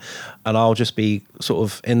about it, and I'll just be sort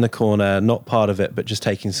of in the corner, not part of it, but just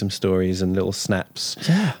taking some stories and little snaps.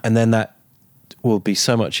 Yeah. And then that will be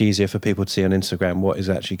so much easier for people to see on Instagram what is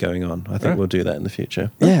actually going on. I think we'll do that in the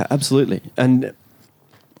future. Yeah, absolutely. And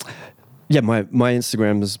yeah, my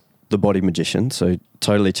Instagram is The Body Magician, so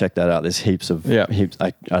totally check that out. There's heaps.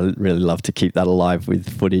 I really love to keep that alive with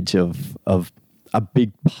footage of a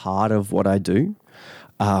big part of what I do.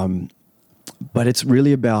 But it's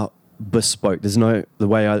really about bespoke. The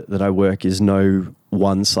way that I work is no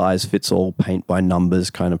one size fits all, paint by numbers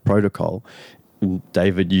kind of protocol.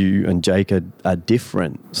 David, you and Jake are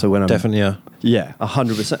different. So when I'm Definitely are. Yeah,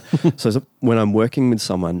 100%. So when I'm working with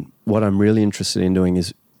someone, what I'm really interested in doing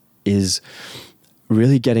is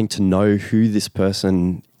really getting to know who this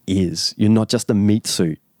person is. You're not just a meat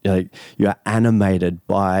suit. You're animated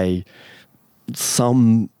by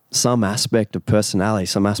some aspect of personality,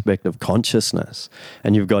 some aspect of consciousness,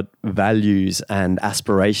 and you've got values and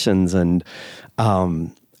aspirations and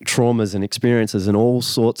traumas and experiences and all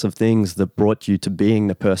sorts of things that brought you to being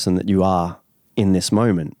the person that you are in this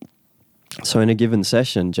moment. So in a given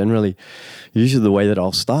session, usually the way that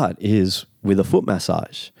I'll start is with a foot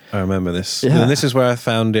massage. I remember this. Yeah. And this is where I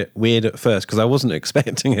found it weird at first because I wasn't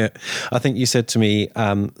expecting it. I think you said to me,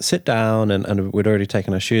 sit down, and we'd already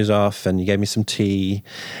taken our shoes off, and you gave me some tea,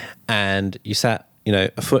 and you sat,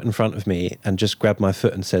 a foot in front of me and just grabbed my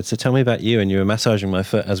foot and said, so tell me about you. And you were massaging my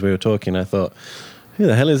foot as we were talking. I thought, who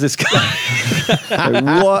the hell is this guy?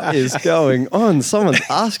 What is going on? Someone's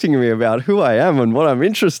asking me about who I am and what I'm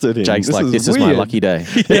interested in. Jake's this is my lucky day.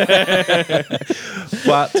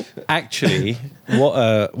 But actually,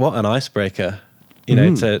 what an icebreaker,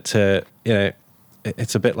 it's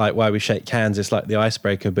a bit like why we shake hands. It's like the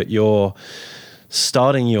icebreaker, but you're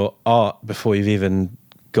starting your art before you've even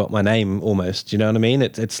got my name almost. You know what I mean?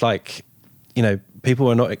 It's like, people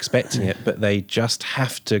are not expecting it, but they just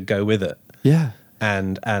have to go with it. Yeah.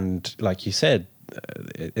 And like you said,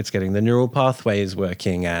 it's getting the neural pathways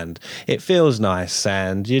working, and it feels nice,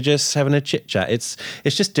 and you're just having a chit chat. It's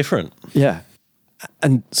just different. Yeah.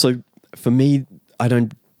 And so for me, I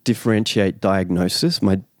don't differentiate diagnosis.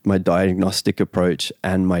 My diagnostic approach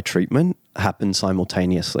and my treatment happen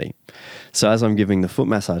simultaneously. So as I'm giving the foot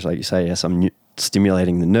massage, like you say, yes, I'm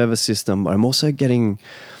stimulating the nervous system, but I'm also getting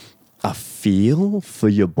a feel for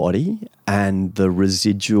your body and the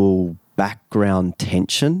residual background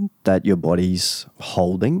tension that your body's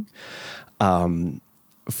holding. From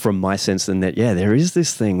my sense, then that, there is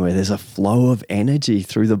this thing where there's a flow of energy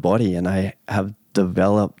through the body, and I have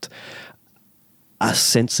developed a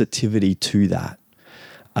sensitivity to that.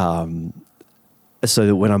 So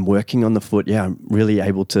that when I'm working on the foot, I'm really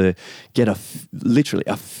able to get literally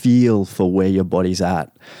a feel for where your body's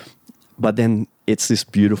at. But then it's this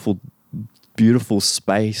beautiful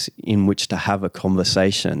space in which to have a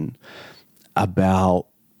conversation about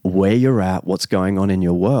where you're at, what's going on in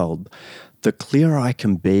your world. The clearer I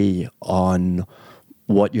can be on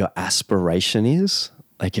what your aspiration is,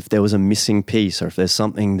 like if there was a missing piece, or if there's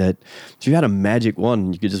something that, if you had a magic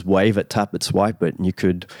wand, you could just wave it, tap it, swipe it, and you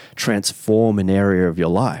could transform an area of your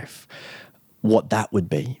life, what that would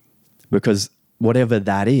be. Because whatever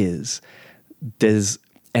that is, there's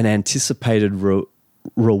an anticipated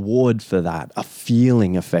reward for that, a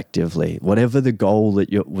feeling effectively. Whatever the goal that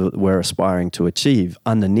we're aspiring to achieve,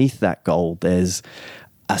 underneath that goal, there's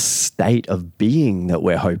a state of being that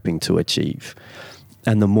we're hoping to achieve.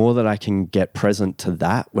 And the more that I can get present to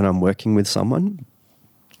that when I'm working with someone,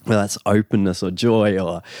 whether that's openness or joy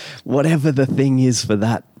or whatever the thing is for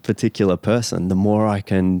that particular person, the more I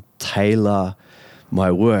can tailor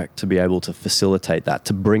my work to be able to facilitate that,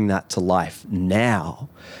 to bring that to life now,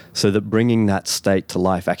 so that bringing that state to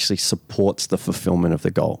life actually supports the fulfillment of the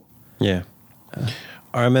goal. Yeah.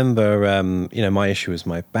 I remember, my issue was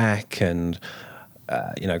my back, and,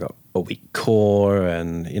 I got a weak core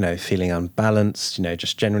and, feeling unbalanced,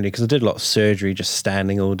 just generally, because I did a lot of surgery, just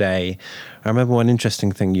standing all day. I remember one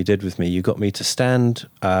interesting thing you did with me. You got me to stand,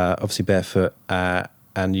 obviously barefoot,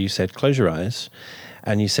 and you said, close your eyes.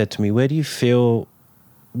 And you said to me,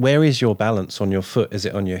 where is your balance on your foot? Is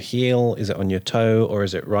it on your heel? Is it on your toe? Or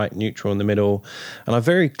is it right neutral in the middle? And I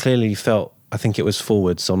very clearly felt, I think it was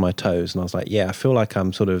forwards on my toes. And I was like, I feel like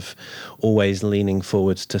I'm sort of always leaning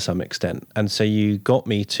forwards to some extent. And so you got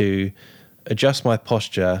me to adjust my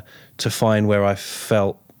posture to find where I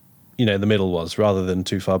felt, the middle was, rather than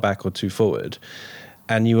too far back or too forward.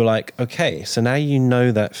 And you were like, okay, so now you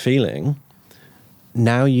know that feeling.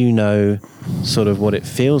 Now you know sort of what it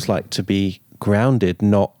feels like to be grounded,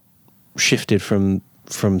 not shifted from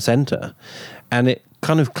center. And it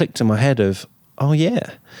kind of clicked in my head of,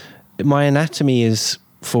 my anatomy is,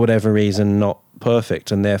 for whatever reason, not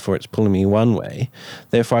perfect, and therefore it's pulling me one way.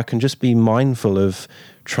 Therefore I can just be mindful of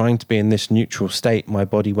trying to be in this neutral state. My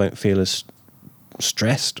body won't feel as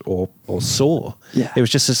stressed or sore. Yeah. It was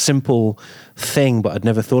just a simple thing, but I'd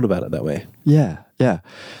never thought about it that way. Yeah.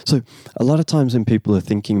 So a lot of times when people are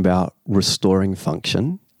thinking about restoring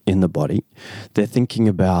function in the body, they're thinking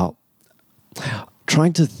about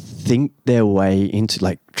trying to think their way into,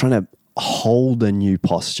 like, trying to hold a new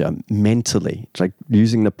posture mentally, like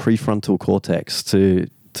using the prefrontal cortex to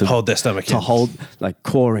hold their stomach to in. hold like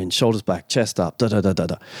core in, shoulders back, chest up, da da da da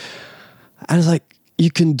da. And it's like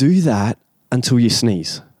you can do that until you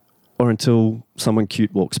sneeze, or until someone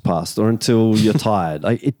cute walks past, or until you're tired.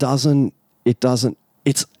 Like it doesn't.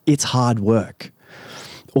 It's hard work.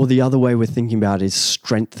 Or the other way we're thinking about is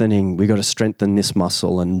strengthening. We got to strengthen this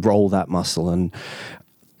muscle and roll that muscle and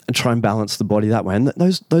try and balance the body that way. And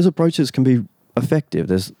those approaches can be effective.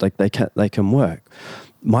 There's like they can work.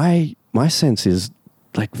 My sense is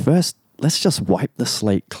like, first, let's just wipe the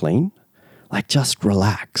slate clean. Like just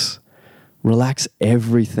relax. Relax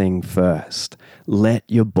everything first. Let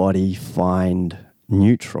your body find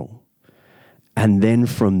neutral. And then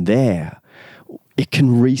from there, it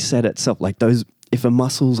can reset itself. Like those, if a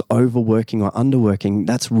muscle's overworking or underworking,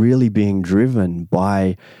 that's really being driven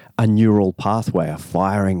by a neural pathway, a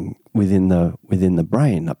firing within the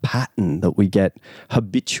brain, a pattern that we get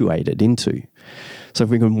habituated into. So if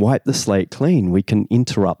we can wipe the slate clean, we can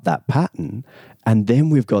interrupt that pattern, and then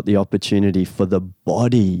we've got the opportunity for the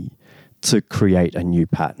body to create a new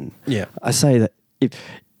pattern. Yeah. I say that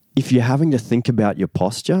if you're having to think about your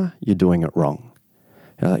posture, you're doing it wrong.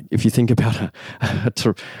 Like if you think about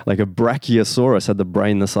like a brachiosaurus had the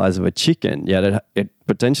brain the size of a chicken, yet it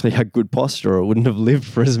potentially had good posture, or it wouldn't have lived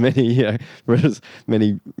for as many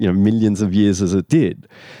millions of years as it did.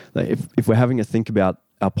 Like if we're having to think about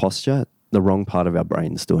our posture, the wrong part of our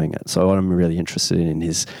brain's doing it. So what I'm really interested in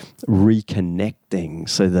is reconnecting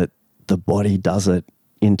so that the body does it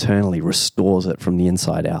internally, restores it from the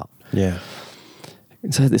inside out. Yeah.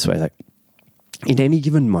 Say it this way, like in any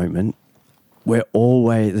given moment,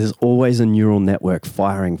 there's always a neural network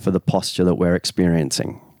firing for the posture that we're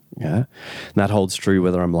experiencing. Yeah, and that holds true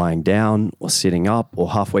whether I'm lying down or sitting up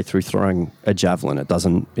or halfway through throwing a javelin. It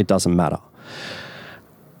doesn't matter.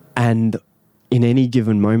 And in any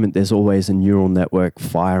given moment, there's always a neural network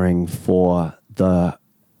firing for the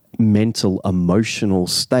mental, emotional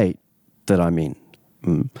state that I'm in.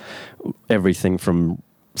 Everything from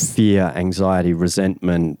fear, anxiety,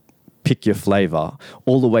 resentment, pick your flavor,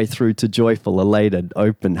 all the way through to joyful, elated,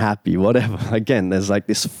 open, happy, whatever. Again, there's like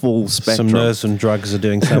this full spectrum. Some nerves and drugs are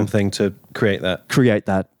doing something to create that. Create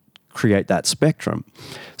that spectrum.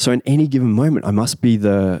 So in any given moment, I must be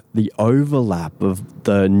the overlap of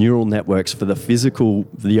the neural networks for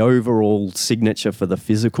the overall signature for the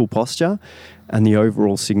physical posture and the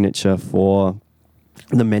overall signature for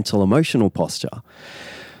the mental emotional posture.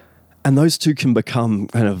 And those two can become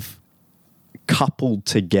kind of coupled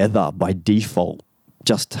together by default,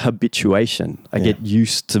 just habituation. I get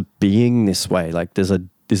used to being this way. Like there's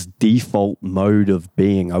this default mode of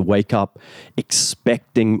being. I wake up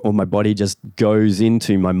expecting, or my mind just goes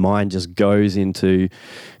into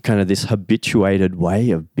kind of this habituated way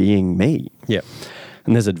of being me. Yeah.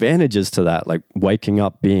 And there's advantages to that, like waking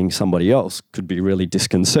up being somebody else could be really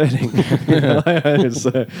disconcerting.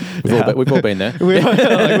 We've all been there.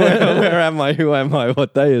 Where am I? Who am I?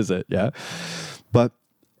 What day is it? Yeah. But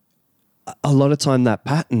a lot of time that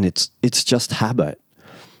pattern, it's just habit.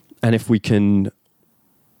 And if we can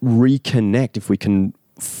reconnect, if we can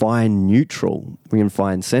find neutral, we can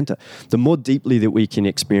find center, the more deeply that we can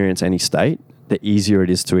experience any state, the easier it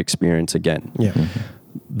is to experience again. Yeah.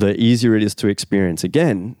 The easier it is to experience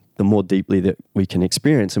again, the more deeply that we can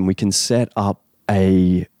experience, and we can set up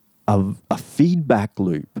a feedback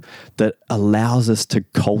loop that allows us to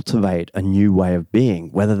cultivate a new way of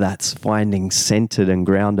being, whether that's finding centered and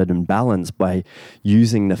grounded and balanced by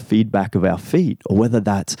using the feedback of our feet, or whether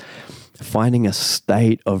that's finding a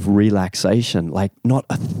state of relaxation, like not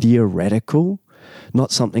a theoretical,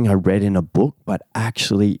 not something I read in a book, but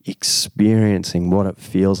actually experiencing what it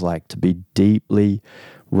feels like to be deeply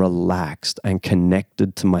relaxed and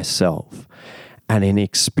connected to myself. And in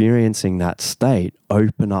experiencing that state,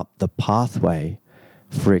 open up the pathway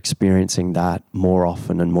for experiencing that more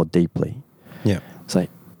often and more deeply. Yeah.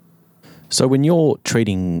 So when you're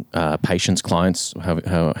treating patients, clients,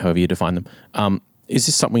 however you define them, is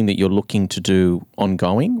this something that you're looking to do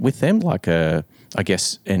ongoing with them, like for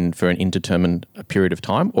an indeterminate period of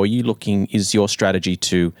time? Or is your strategy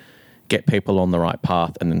to get people on the right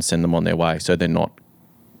path and then send them on their way so they're not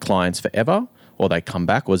clients forever, or they come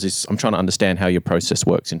back? Or I'm trying to understand how your process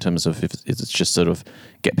works in terms of if it's just sort of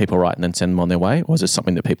get people right and then send them on their way, or is it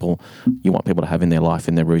something that you want people to have in their life,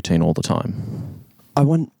 in their routine all the time? I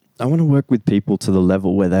want to work with people to the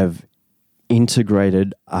level where they've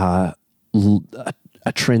integrated a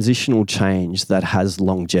transitional change that has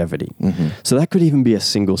longevity. Mm-hmm. So that could even be a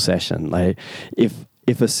single session. Like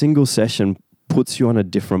if a single session puts you on a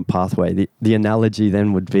different pathway, the analogy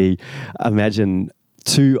then would be, imagine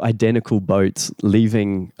two identical boats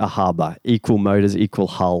leaving a harbour, equal motors, equal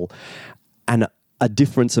hull, and a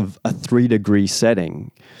difference of a 3-degree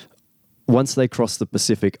setting. Once they cross the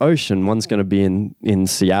Pacific Ocean, one's going to be in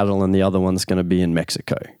Seattle and the other one's going to be in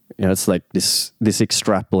Mexico. You know, it's like this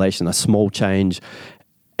extrapolation, a small change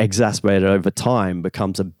exacerbated over time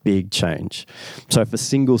becomes a big change. So if a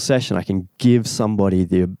single session, I can give somebody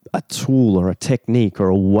a tool or a technique or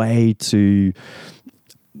a way to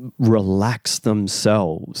relax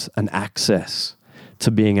themselves and access to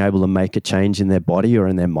being able to make a change in their body or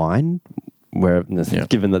in their mind,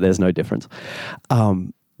 given that there's no difference,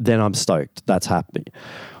 then I'm stoked. That's happening.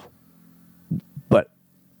 But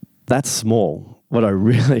that's small. What I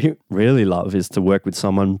really, really love is to work with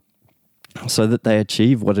someone so that they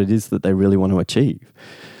achieve what it is that they really want to achieve.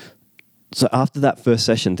 So after that first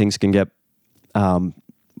session, things can get,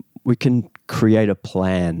 we can create a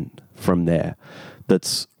plan from there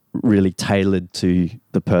that's really tailored to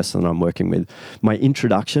the person I'm working with. My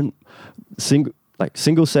introduction,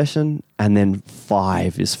 single session, and then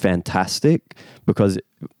 5 is fantastic, because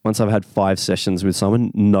once I've had 5 sessions with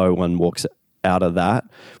someone, no one walks out of that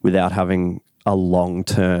without having a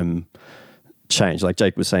long-term change. Like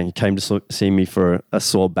Jake was saying, he came to see me for a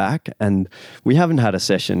sore back, and we haven't had a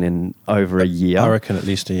session in over a year. I reckon at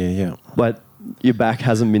least a year, yeah. But your back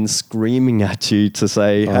hasn't been screaming at you to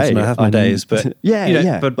say, "Hey, I have my days," but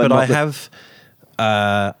yeah. But I have.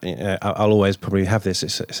 I'll always probably have this.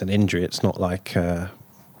 It's an injury. It's not like.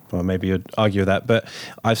 Well, maybe you'd argue with that, but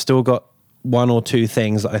I've still got 1 or 2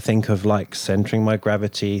 things that I think of, like centering my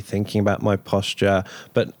gravity, thinking about my posture,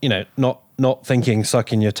 but not thinking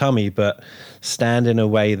suck in your tummy, but stand in a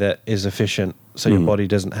way that is efficient, so your body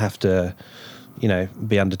doesn't have to,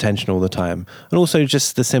 be under tension all the time. And also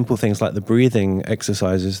just the simple things like the breathing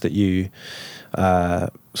exercises that you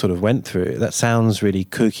sort of went through. That sounds really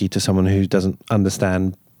kooky to someone who doesn't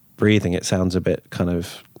understand breathing. It sounds a bit kind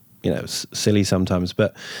of, silly sometimes.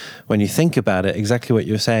 But when you think about it, exactly what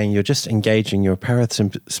you're saying, you're just engaging your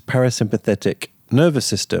parasympathetic nervous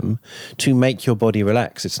system to make your body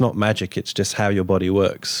relax. It's not magic. It's just how your body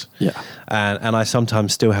works. Yeah. And I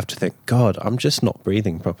sometimes still have to think, God, I'm just not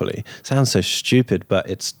breathing properly. Sounds so stupid, but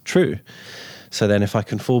it's true. So then if I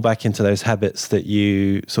can fall back into those habits that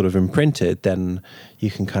you sort of imprinted, then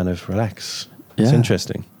you can kind of relax. Yeah. It's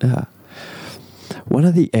interesting. Yeah. One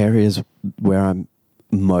of the areas where I'm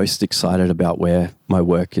most excited about where my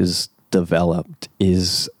work is developed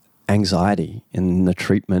is anxiety in the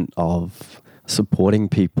treatment of supporting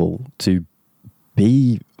people to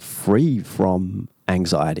be free from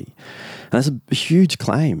anxiety. And that's a huge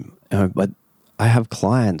claim. But I have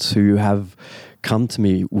clients who have come to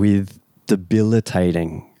me with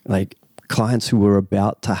debilitating, like clients who were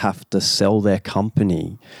about to have to sell their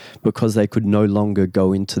company because they could no longer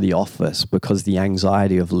go into the office because the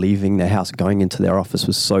anxiety of leaving their house, going into their office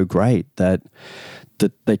was so great that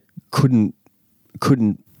they couldn't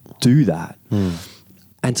do that.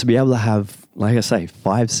 And to be able to have, like I say,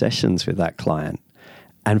 5 sessions with that client,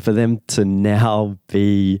 and for them to now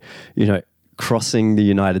be, crossing the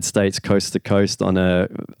United States coast to coast on a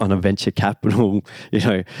venture capital,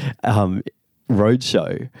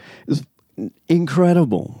 roadshow, is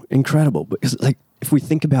incredible. Because, if we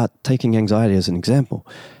think about taking anxiety as an example,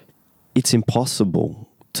 it's impossible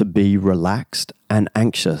to be relaxed and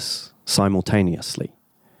anxious simultaneously.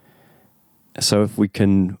 So if we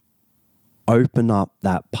can open up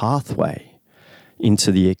that pathway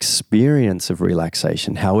into the experience of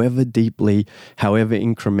relaxation, however deeply, however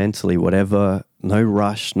incrementally, whatever, no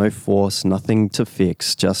rush, no force, nothing to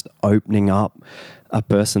fix, just opening up a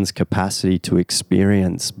person's capacity to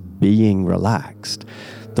experience being relaxed.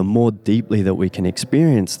 The more deeply that we can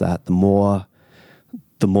experience that, the more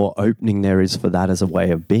opening there is for that as a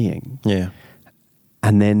way of being. Yeah.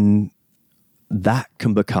 And then that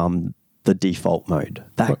can become the default mode.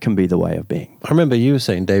 That can be the way of being. I remember you were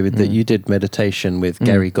saying, David, that you did meditation with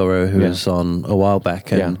Gary Goro, who was on a while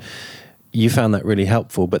back, and you found that really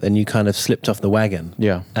helpful, but then you kind of slipped off the wagon.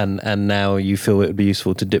 Yeah. And now you feel it would be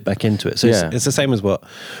useful to dip back into it. So it's the same as what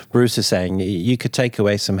Bruce is saying. You could take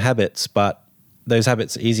away some habits, but those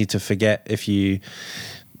habits are easy to forget if you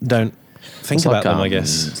don't think about them, I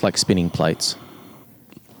guess. It's like spinning plates.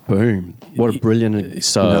 Boom. What a brilliant...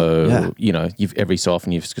 So, you've every so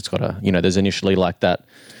often you've just got to, there's initially like that,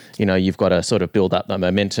 you've got to sort of build up that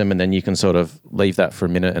momentum, and then you can sort of leave that for a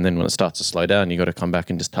minute, and then when it starts to slow down, you got to come back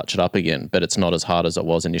and just touch it up again. But it's not as hard as it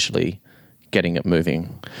was initially getting it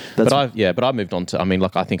moving. But I've moved on to,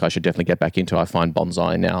 I think I should definitely get back into, I find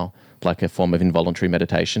bonsai now like a form of involuntary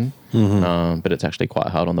meditation, but it's actually quite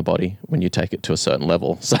hard on the body when you take it to a certain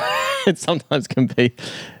level. So it sometimes can be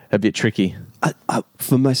a bit tricky.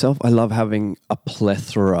 For myself, I love having a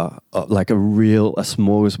plethora, like a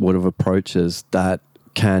smorgasbord of approaches that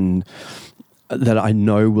I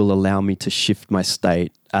know will allow me to shift my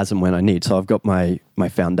state as and when I need. So I've got my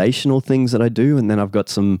foundational things that I do, and then I've got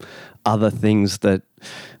some other things that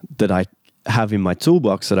I have in my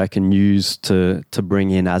toolbox that I can use to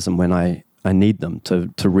bring in as and when I need them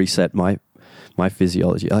to reset my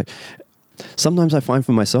physiology. Like sometimes I find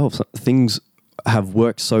for myself things have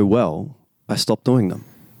worked so well, I stopped doing them.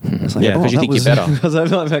 It's like, because you think you're better. Because I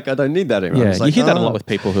feel like I don't need that anymore. Yeah, Like, you hear that a lot with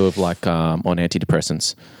people who have on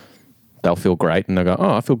antidepressants. They'll feel great and they'll go,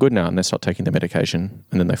 oh, I feel good now. And they start taking the medication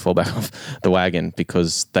and then they fall back off the wagon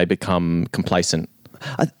because they become complacent.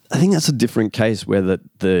 I think that's a different case where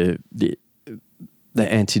the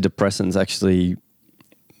antidepressants actually...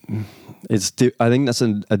 I think that's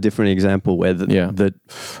a different example where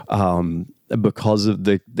because of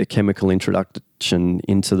the chemical introduction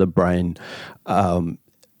into the brain,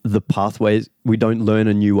 the pathways, we don't learn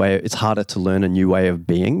a new way. It's harder to learn a new way of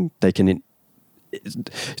being. It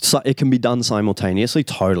can be done simultaneously,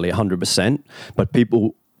 totally 100%. But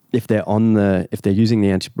people, if they're using the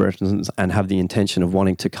antidepressants and have the intention of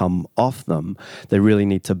wanting to come off them, they really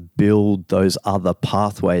need to build those other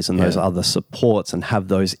pathways and those other supports and have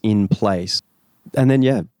those in place. And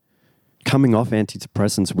then, coming off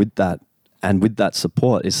antidepressants with that and with that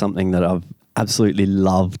support is something that I've absolutely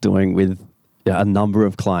loved doing with a number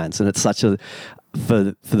of clients. And it's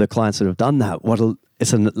for the clients that have done that,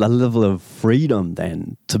 it's a level of freedom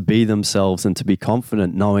then to be themselves and to be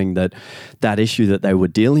confident, knowing that issue that they were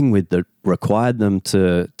dealing with that required them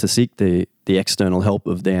to seek the external help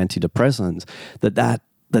of the antidepressants, that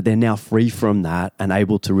they're now free from that and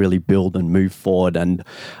able to really build and move forward and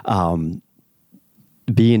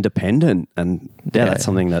be independent. And that's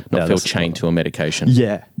something that not feel chained to a medication.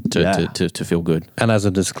 To feel good. And as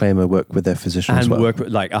a disclaimer, work with their physician as well. And work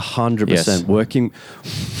with 100%. Working,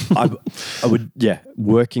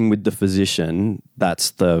 working with the physician.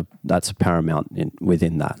 That's paramount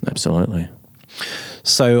within that. Absolutely.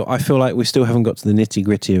 So I feel like we still haven't got to the nitty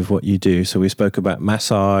gritty of what you do. So we spoke about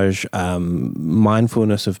massage,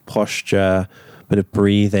 mindfulness of posture, a bit of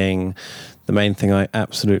breathing. The main thing I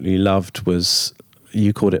absolutely loved was,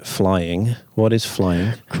 you called it flying. What is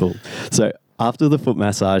flying? Cool. So after the foot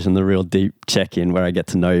massage and the real deep check-in where I get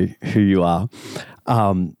to know who you are,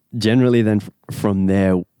 generally then from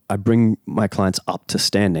there, I bring my clients up to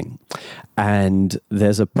standing. And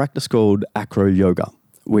there's a practice called acro yoga,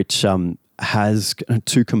 which has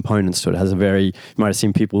two components to it. It has you might have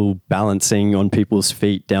seen people balancing on people's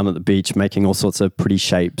feet down at the beach, making all sorts of pretty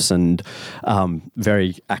shapes and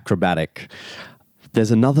very acrobatic.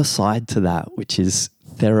 There's another side to that, which is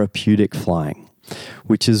therapeutic flying,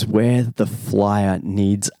 which is where the flyer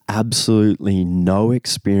needs absolutely no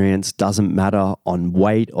experience, doesn't matter on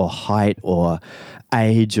weight or height or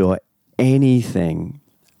age or anything.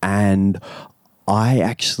 And I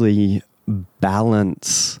actually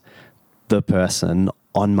balance the person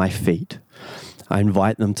on my feet. I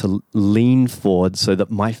invite them to lean forward so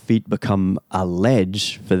that my feet become a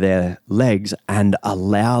ledge for their legs and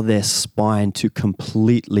allow their spine to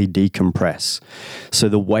completely decompress. So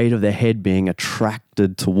the weight of their head being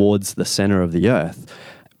attracted towards the center of the earth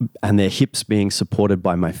and their hips being supported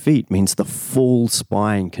by my feet means the full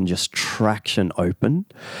spine can just traction open,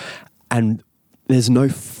 and there's no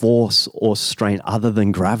force or strain other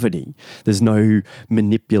than gravity. There's no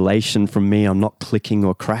manipulation from me. I'm not clicking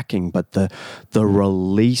or cracking, but the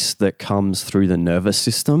release that comes through the nervous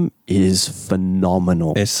system is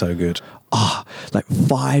phenomenal. It's so good.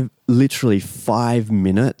 Literally 5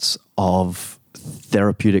 minutes of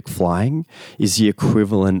therapeutic flying is the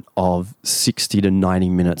equivalent of 60 to 90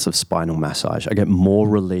 minutes of spinal massage. I get more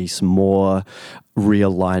release, more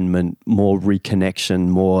realignment, more reconnection,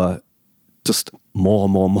 more.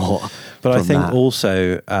 But I think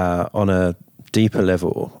also on a deeper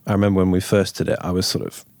level, I remember when we first did it, I was sort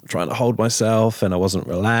of trying to hold myself and I wasn't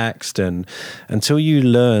relaxed. And until you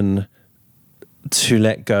learn to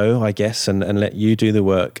let go, I guess, and let you do the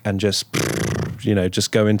work and just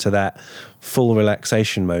go into that full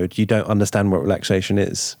relaxation mode, you don't understand what relaxation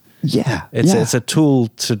is. Yeah. It's a tool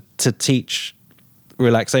to teach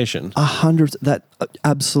relaxation. 100%. That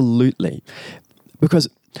absolutely. Because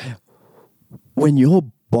when your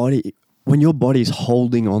body's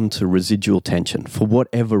holding on to residual tension for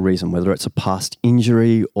whatever reason, whether it's a past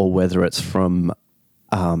injury or whether it's from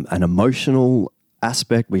an emotional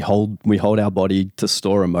aspect, we hold our body to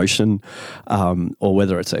store emotion, or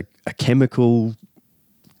whether it's a chemical,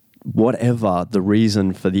 whatever the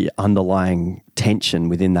reason for the underlying tension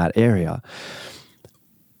within that area,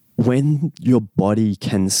 when your body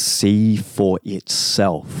can see for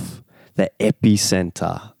itself the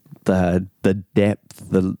epicenter, the depth,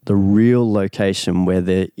 the real location where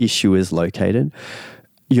the issue is located,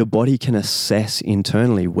 your body can assess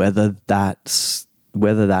internally whether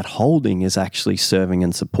that holding is actually serving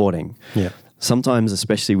and supporting. Yeah. Sometimes,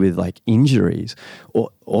 especially with like injuries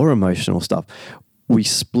or emotional stuff, we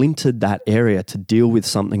splintered that area to deal with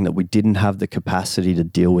something that we didn't have the capacity to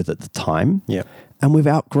deal with at the time. Yeah. And we've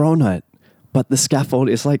outgrown it. But the scaffold,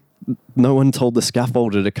 it's like no one told the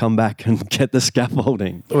scaffolder to come back and get the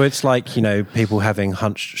scaffolding. Well, it's like, people having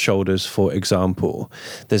hunched shoulders, for example.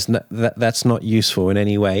 That's not useful in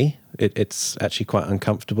any way. It's actually quite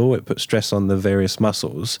uncomfortable. It puts stress on the various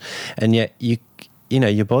muscles. And yet,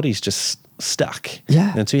 your body's just stuck.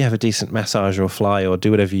 Yeah. Until you have a decent massage or fly or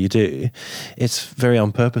do whatever you do, it's very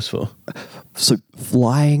unpurposeful. So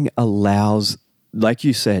flying allows, like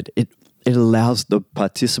you said, it allows the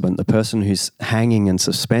participant, the person who's hanging and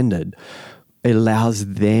suspended, it allows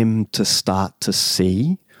them to start to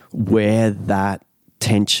see where that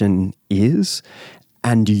tension is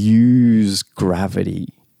and use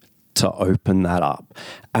gravity to open that up.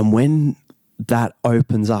 And when that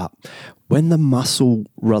opens up, when the muscle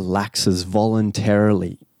relaxes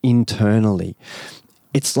voluntarily, internally,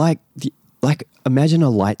 it's like imagine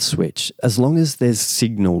a light switch. As long as there's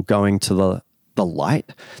signal going to the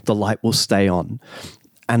light will stay on.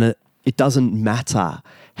 And it doesn't matter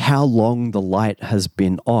how long the light has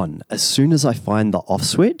been on. As soon as I find the off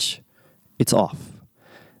switch, it's off.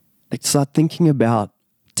 Like, start thinking about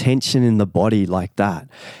tension in the body like that.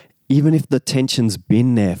 Even if the tension's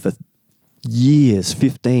been there for years,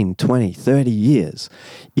 15, 20, 30 years,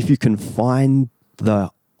 if you can find the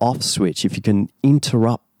off switch, if you can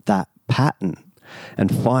interrupt that pattern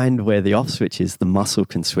and find where the off switch is, the muscle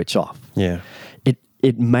can switch off. Yeah.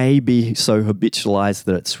 It may be so habitualized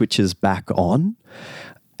that it switches back on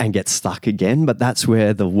and gets stuck again, but that's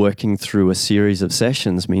where the working through a series of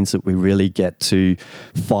sessions means that we really get to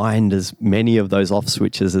find as many of those off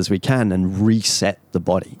switches as we can and reset the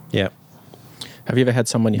body. Yeah. Have you ever had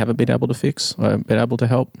someone you haven't been able to fix or been able to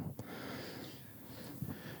help?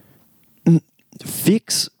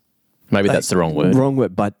 Fix? Maybe that's the wrong word. Wrong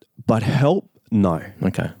word, but help? No.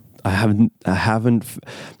 Okay. I haven't.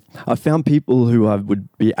 I found people who I would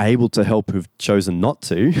be able to help who've chosen not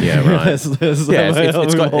to. Yeah, right.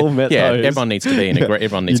 Everyone needs to be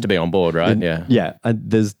everyone needs to be on board, right? Yeah,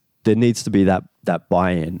 and there needs to be that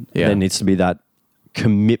buy-in. Yeah. There needs to be that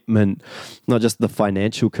commitment, not just the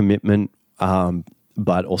financial commitment,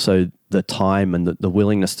 but also the time and the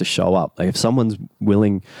willingness to show up. Like if someone's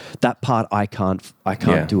willing, that part I can't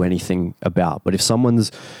do anything about. But if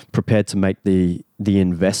someone's prepared to make the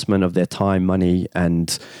investment of their time, money,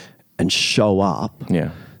 and show up,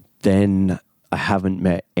 then I haven't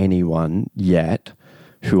met anyone yet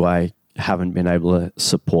who I haven't been able to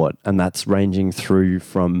support. And that's ranging through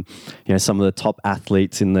from, some of the top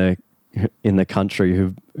athletes in the country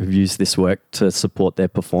who've used this work to support their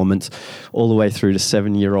performance, all the way through to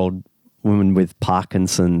 7-year-old women with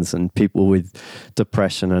Parkinson's and people with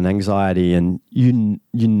depression and anxiety and you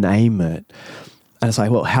name it. And it's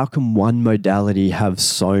like, well, how can one modality have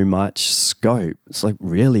so much scope? It's like,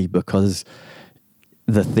 really, because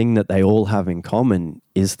the thing that they all have in common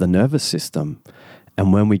is the nervous system.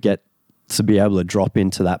 And when we get to be able to drop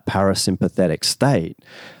into that parasympathetic state,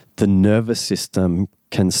 the nervous system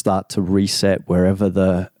can start to reset wherever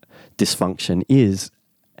the dysfunction is.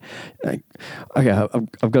 Okay,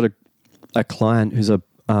 I've got a client who's a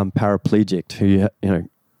paraplegic who,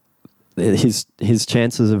 his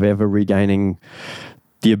chances of ever regaining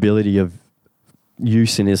the ability of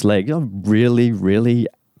use in his leg are really, really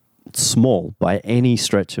small by any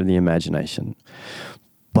stretch of the imagination.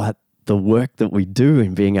 But the work that we do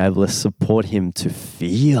in being able to support him to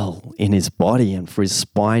feel in his body and for his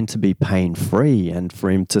spine to be pain-free and for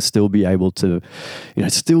him to still be able to,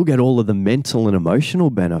 still get all of the mental and emotional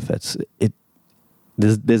benefits,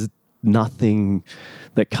 there's nothing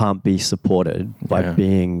that can't be supported by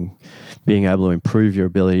being able to improve your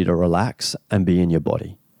ability to relax and be in your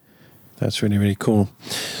body. That's really, really cool.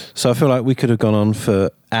 So I feel like we could have gone on for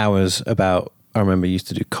hours about, I remember you used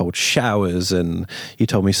to do cold showers and you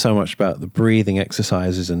told me so much about the breathing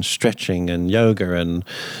exercises and stretching and yoga and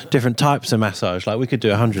different types of massage. Like we could do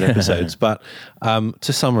 100 episodes. But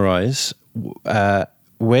to summarize,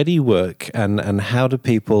 where do you work and how do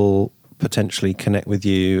people potentially connect with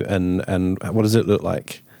you and what does it look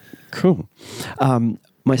like? Cool.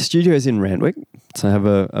 My studio is in Randwick. So I have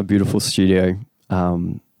a beautiful studio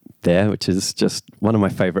there, which is just one of my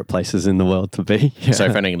favourite places in the world to be.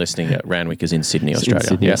 So for anyone listening, Randwick is in Sydney,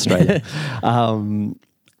 Australia. Australia.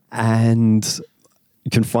 And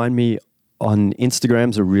you can find me on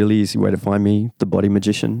Instagram's a really easy way to find me, The Body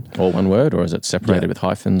Magician. All one word, or is it separated with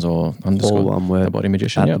hyphens or underscore? All one word. The Body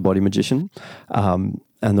Magician. The Body Magician. And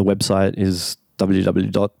the website is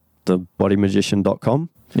www.thebodymagician.com.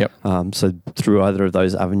 Yep. So through either of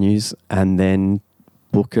those avenues, and then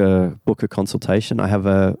book a consultation. I have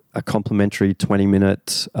a complimentary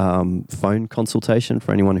 20-minute phone consultation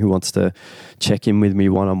for anyone who wants to check in with me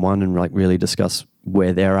one-on-one and like really discuss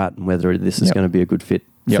where they're at and whether this is going to be a good fit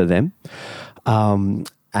for them.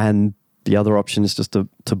 And the other option is just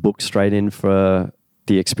to book straight in for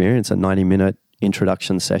the experience, a 90-minute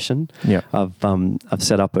introduction session. Yeah. I've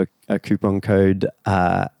set up a coupon code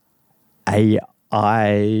AI.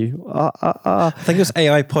 I think it was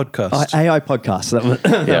AI podcast. AI podcast.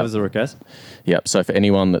 That was the request. Yep. So for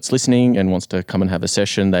anyone that's listening and wants to come and have a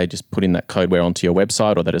session, they just put in that codeware onto your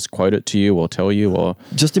website, or they just quote it to you or tell you, or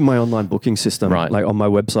just in my online booking system. Right. Like on my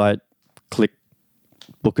website, click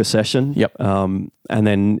book a session. Yep. And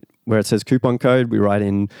then where it says coupon code, we write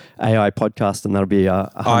in AI podcast, and that'll be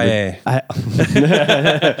a IA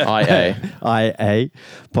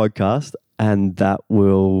podcast, and that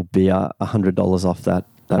will be $100 off that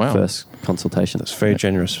Wow. first consultation. That's very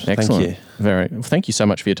generous. excellent. Thank you. Thank you so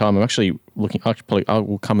much for your time. I'm actually looking. I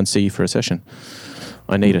will come and see you for a session.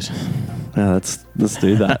 I need it. Let's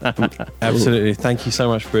do that. Absolutely. Thank you so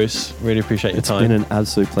much, Bruce. Really appreciate your time. It's been an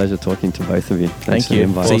absolute pleasure talking to both of you. Thanks Thank you. for the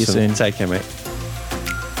invite. See you soon. Take care, mate.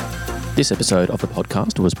 This episode of the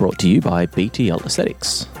podcast was brought to you by BTL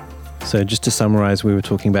Aesthetics. So just to summarize, we were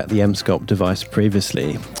talking about the Emsculpt device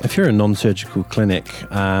previously. If you're a non-surgical clinic,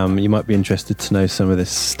 you might be interested to know some of the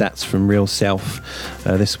stats from Real Self.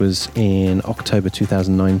 This was in October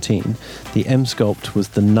 2019. The Emsculpt was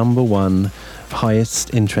the #1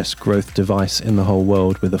 highest interest growth device in the whole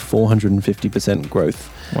world, with a 450% growth.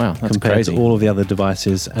 Wow, that's compared crazy. to all of the other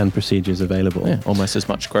devices and procedures available. Yeah, almost as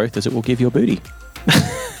much growth as it will give your booty.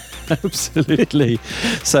 Absolutely.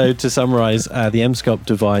 So to summarize, the Emsculpt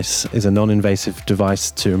device is a non-invasive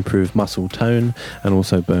device to improve muscle tone and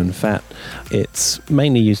also burn fat. It's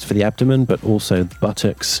mainly used for the abdomen, but also the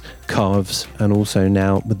buttocks, calves, and also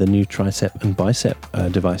now with the new tricep and bicep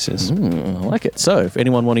devices. I like it. So if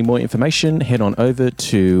anyone wanting more information, head on over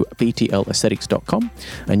to btlaesthetics.com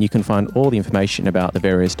and you can find all the information about the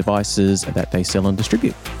various devices that they sell and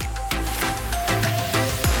distribute.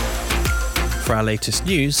 For our latest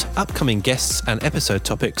news, upcoming guests and episode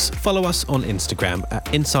topics, follow us on Instagram at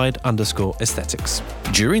inside_aesthetics.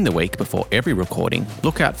 During the week before every recording,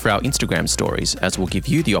 look out for our Instagram stories, as we'll give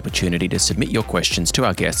you the opportunity to submit your questions to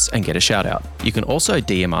our guests and get a shout out. You can also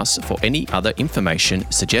DM us for any other information,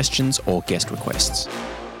 suggestions, or guest requests.